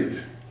Parade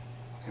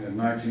in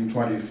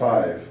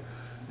 1925.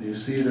 You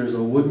see there's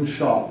a wooden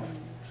shop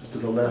just to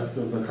the left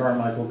of the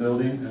Carmichael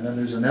building, and then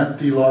there's an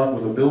empty lot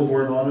with a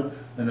billboard on it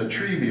and a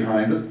tree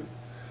behind it.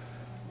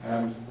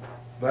 And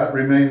that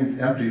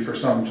remained empty for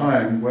some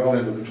time, well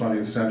into the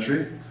 20th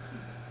century.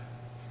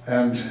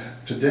 And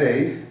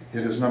today,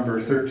 it is number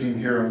 13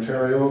 here,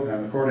 Ontario,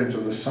 and according to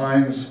the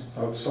signs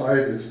outside,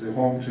 it's the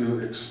home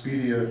to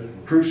Expedia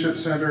Cruise Ship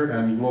Center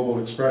and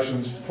Global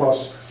Expressions,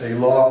 plus a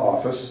law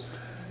office.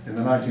 In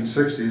the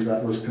 1960s,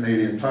 that was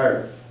Canadian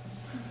Tire.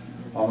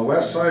 On the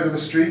west side of the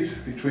street,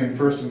 between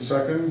 1st and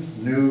 2nd,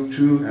 new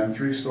 2- and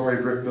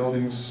 3-story brick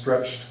buildings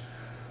stretched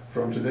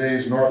from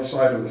today's north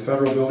side of the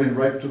Federal Building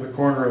right to the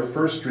corner of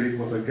 1st Street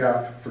with a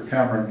gap for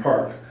Cameron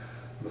Park.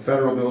 The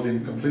Federal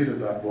Building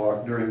completed that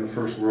block during the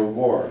First World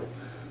War.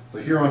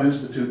 The Huron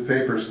Institute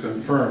papers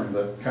confirmed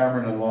that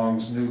Cameron and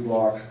Long's new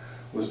block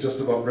was just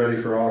about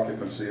ready for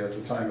occupancy at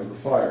the time of the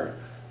fire.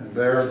 And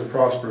there, the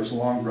prosperous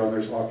Long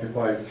brothers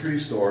occupied 3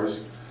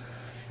 stores,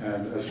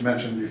 and as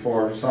mentioned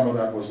before, some of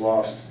that was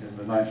lost in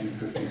the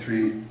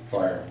 1953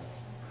 fire.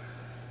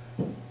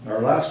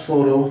 Our last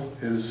photo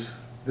is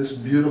this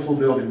beautiful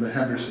building, the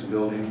Henderson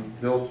Building,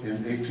 built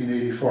in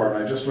 1884.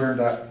 And I just learned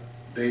that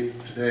date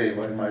today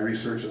in my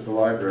research at the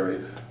library.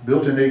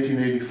 Built in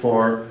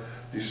 1884,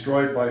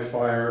 destroyed by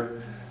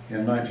fire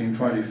in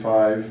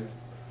 1925.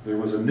 There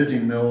was a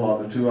knitting mill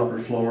on the 2 upper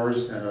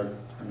floors and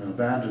an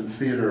abandoned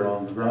theater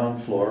on the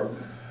ground floor.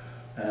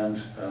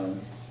 And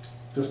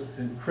just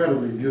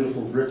incredibly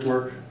beautiful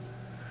brickwork.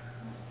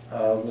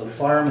 The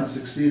firemen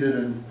succeeded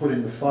in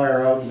putting the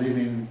fire out,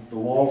 leaving the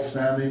walls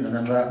standing, and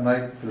then that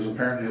night there was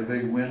apparently a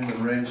big wind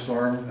and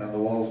rainstorm, and the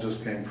walls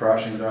just came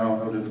crashing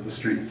down out into the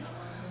street.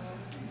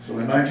 So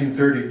in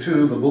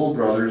 1932, the Bull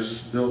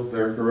brothers built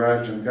their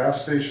garage and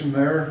gas station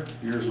there.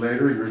 Years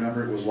later, you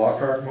remember it was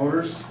Lockhart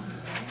Motors,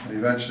 and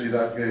eventually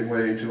that gave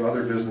way to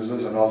other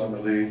businesses and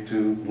ultimately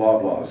to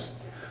Loblaws.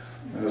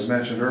 And as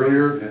mentioned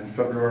earlier, in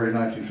February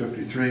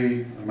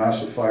 1953, a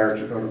massive fire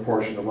took out a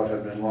portion of what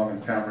had been Long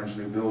and Cameron's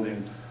new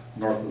building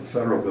north of the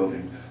Federal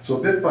Building. So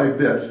bit by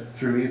bit,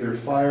 through either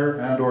fire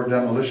and or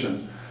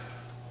demolition,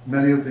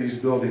 many of these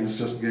buildings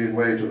just gave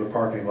way to the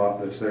parking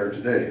lot that's there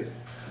today.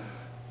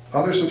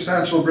 Other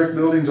substantial brick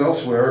buildings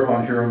elsewhere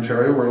on here,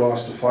 Ontario, were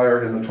lost to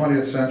fire in the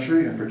 20th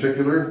century, in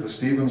particular the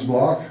Stevens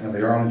Block and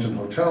the Arlington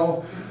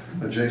Hotel,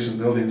 adjacent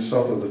buildings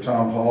south of the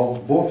Town Hall,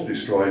 both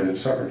destroyed in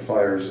separate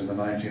fires in the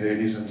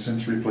 1980s and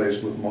since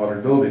replaced with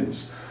modern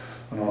buildings.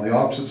 And on the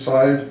opposite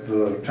side,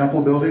 the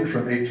Temple Building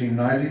from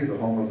 1890, the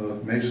home of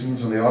the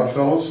Masons and the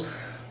Oddfellows,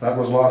 that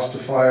was lost to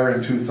fire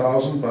in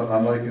 2000, but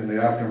unlike in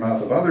the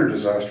aftermath of other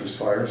disastrous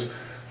fires,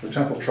 the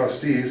Temple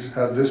trustees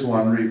had this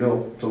one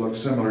rebuilt to look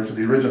similar to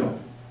the original.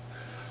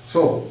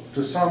 So,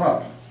 to sum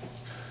up,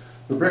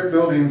 the brick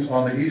buildings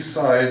on the east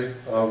side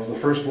of the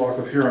first block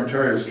of here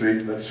Ontario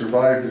Street that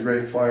survived the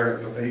Great Fire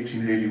of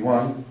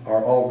 1881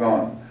 are all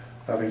gone,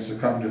 having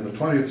succumbed in the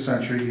 20th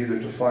century either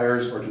to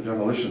fires or to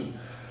demolition.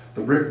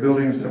 The brick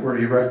buildings that were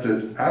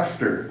erected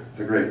after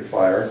the Great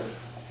Fire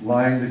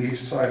line the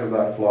east side of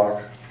that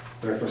block,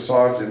 their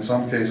facades in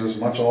some cases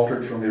much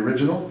altered from the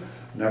original.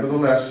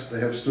 Nevertheless, they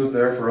have stood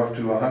there for up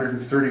to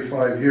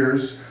 135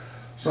 years,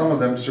 some of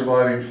them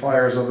surviving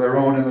fires of their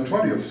own in the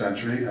 20th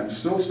century and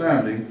still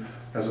standing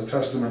as a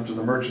testament to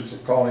the merchants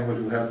of Collingwood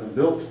who had them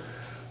built,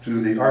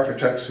 to the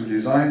architects who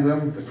designed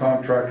them, the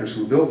contractors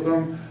who built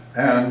them,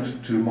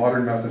 and to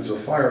modern methods of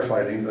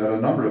firefighting that a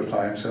number of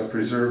times have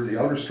preserved the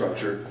outer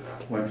structure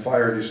when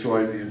fire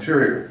destroyed the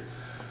interior.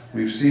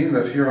 We've seen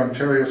that here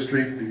Ontario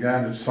Street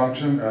began its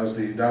function as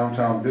the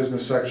downtown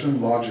business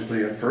section,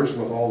 logically at first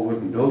with all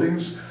wooden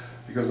buildings,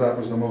 because that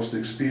was the most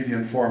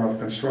expedient form of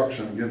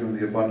construction given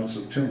the abundance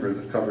of timber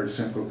that covered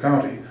Simcoe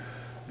County.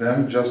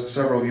 Then, just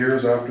several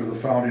years after the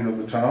founding of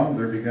the town,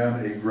 there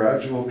began a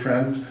gradual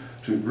trend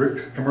to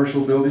brick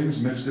commercial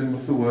buildings mixed in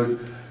with the wood,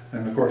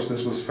 and of course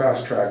this was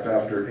fast-tracked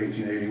after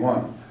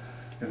 1881.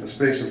 In the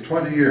space of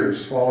 20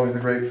 years following the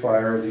Great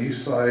Fire, the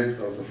east side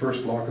of the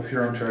first block of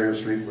here Ontario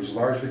Street was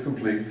largely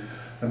complete,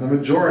 and the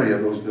majority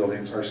of those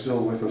buildings are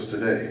still with us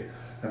today,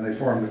 and they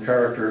form the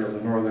character of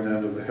the northern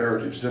end of the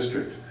Heritage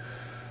District.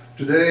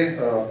 Today,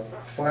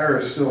 fire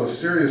is still a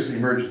serious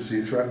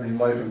emergency threatening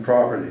life and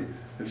property.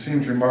 It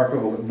seems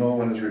remarkable that no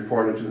one is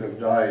reported to have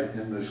died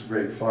in this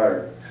great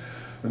fire.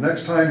 The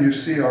next time you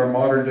see our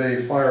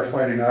modern-day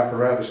firefighting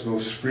apparatus go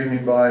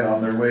screaming by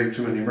on their way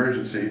to an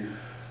emergency,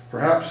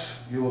 perhaps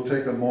you will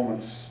take a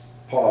moment's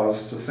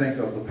pause to think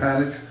of the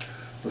panic,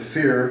 the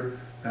fear,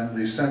 and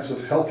the sense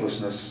of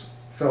helplessness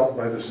felt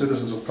by the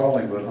citizens of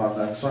Collingwood on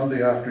that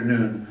Sunday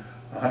afternoon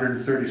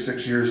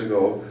 136 years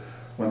ago,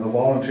 when the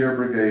volunteer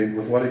brigade,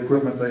 with what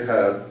equipment they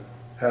had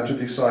to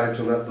decide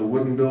to let the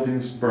wooden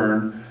buildings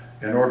burn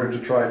in order to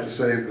try to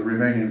save the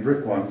remaining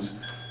brick ones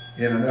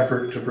in an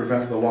effort to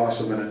prevent the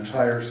loss of an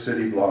entire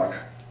city block.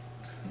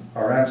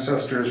 Our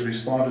ancestors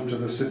responded to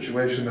the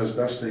situation as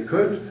best they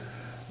could.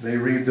 They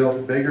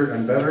rebuilt bigger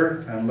and better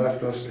and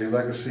left us a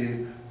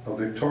legacy of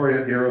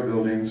Victoria-era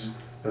buildings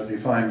that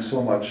define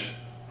so much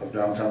of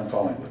downtown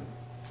Collingwood.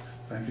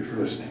 Thank you for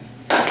listening.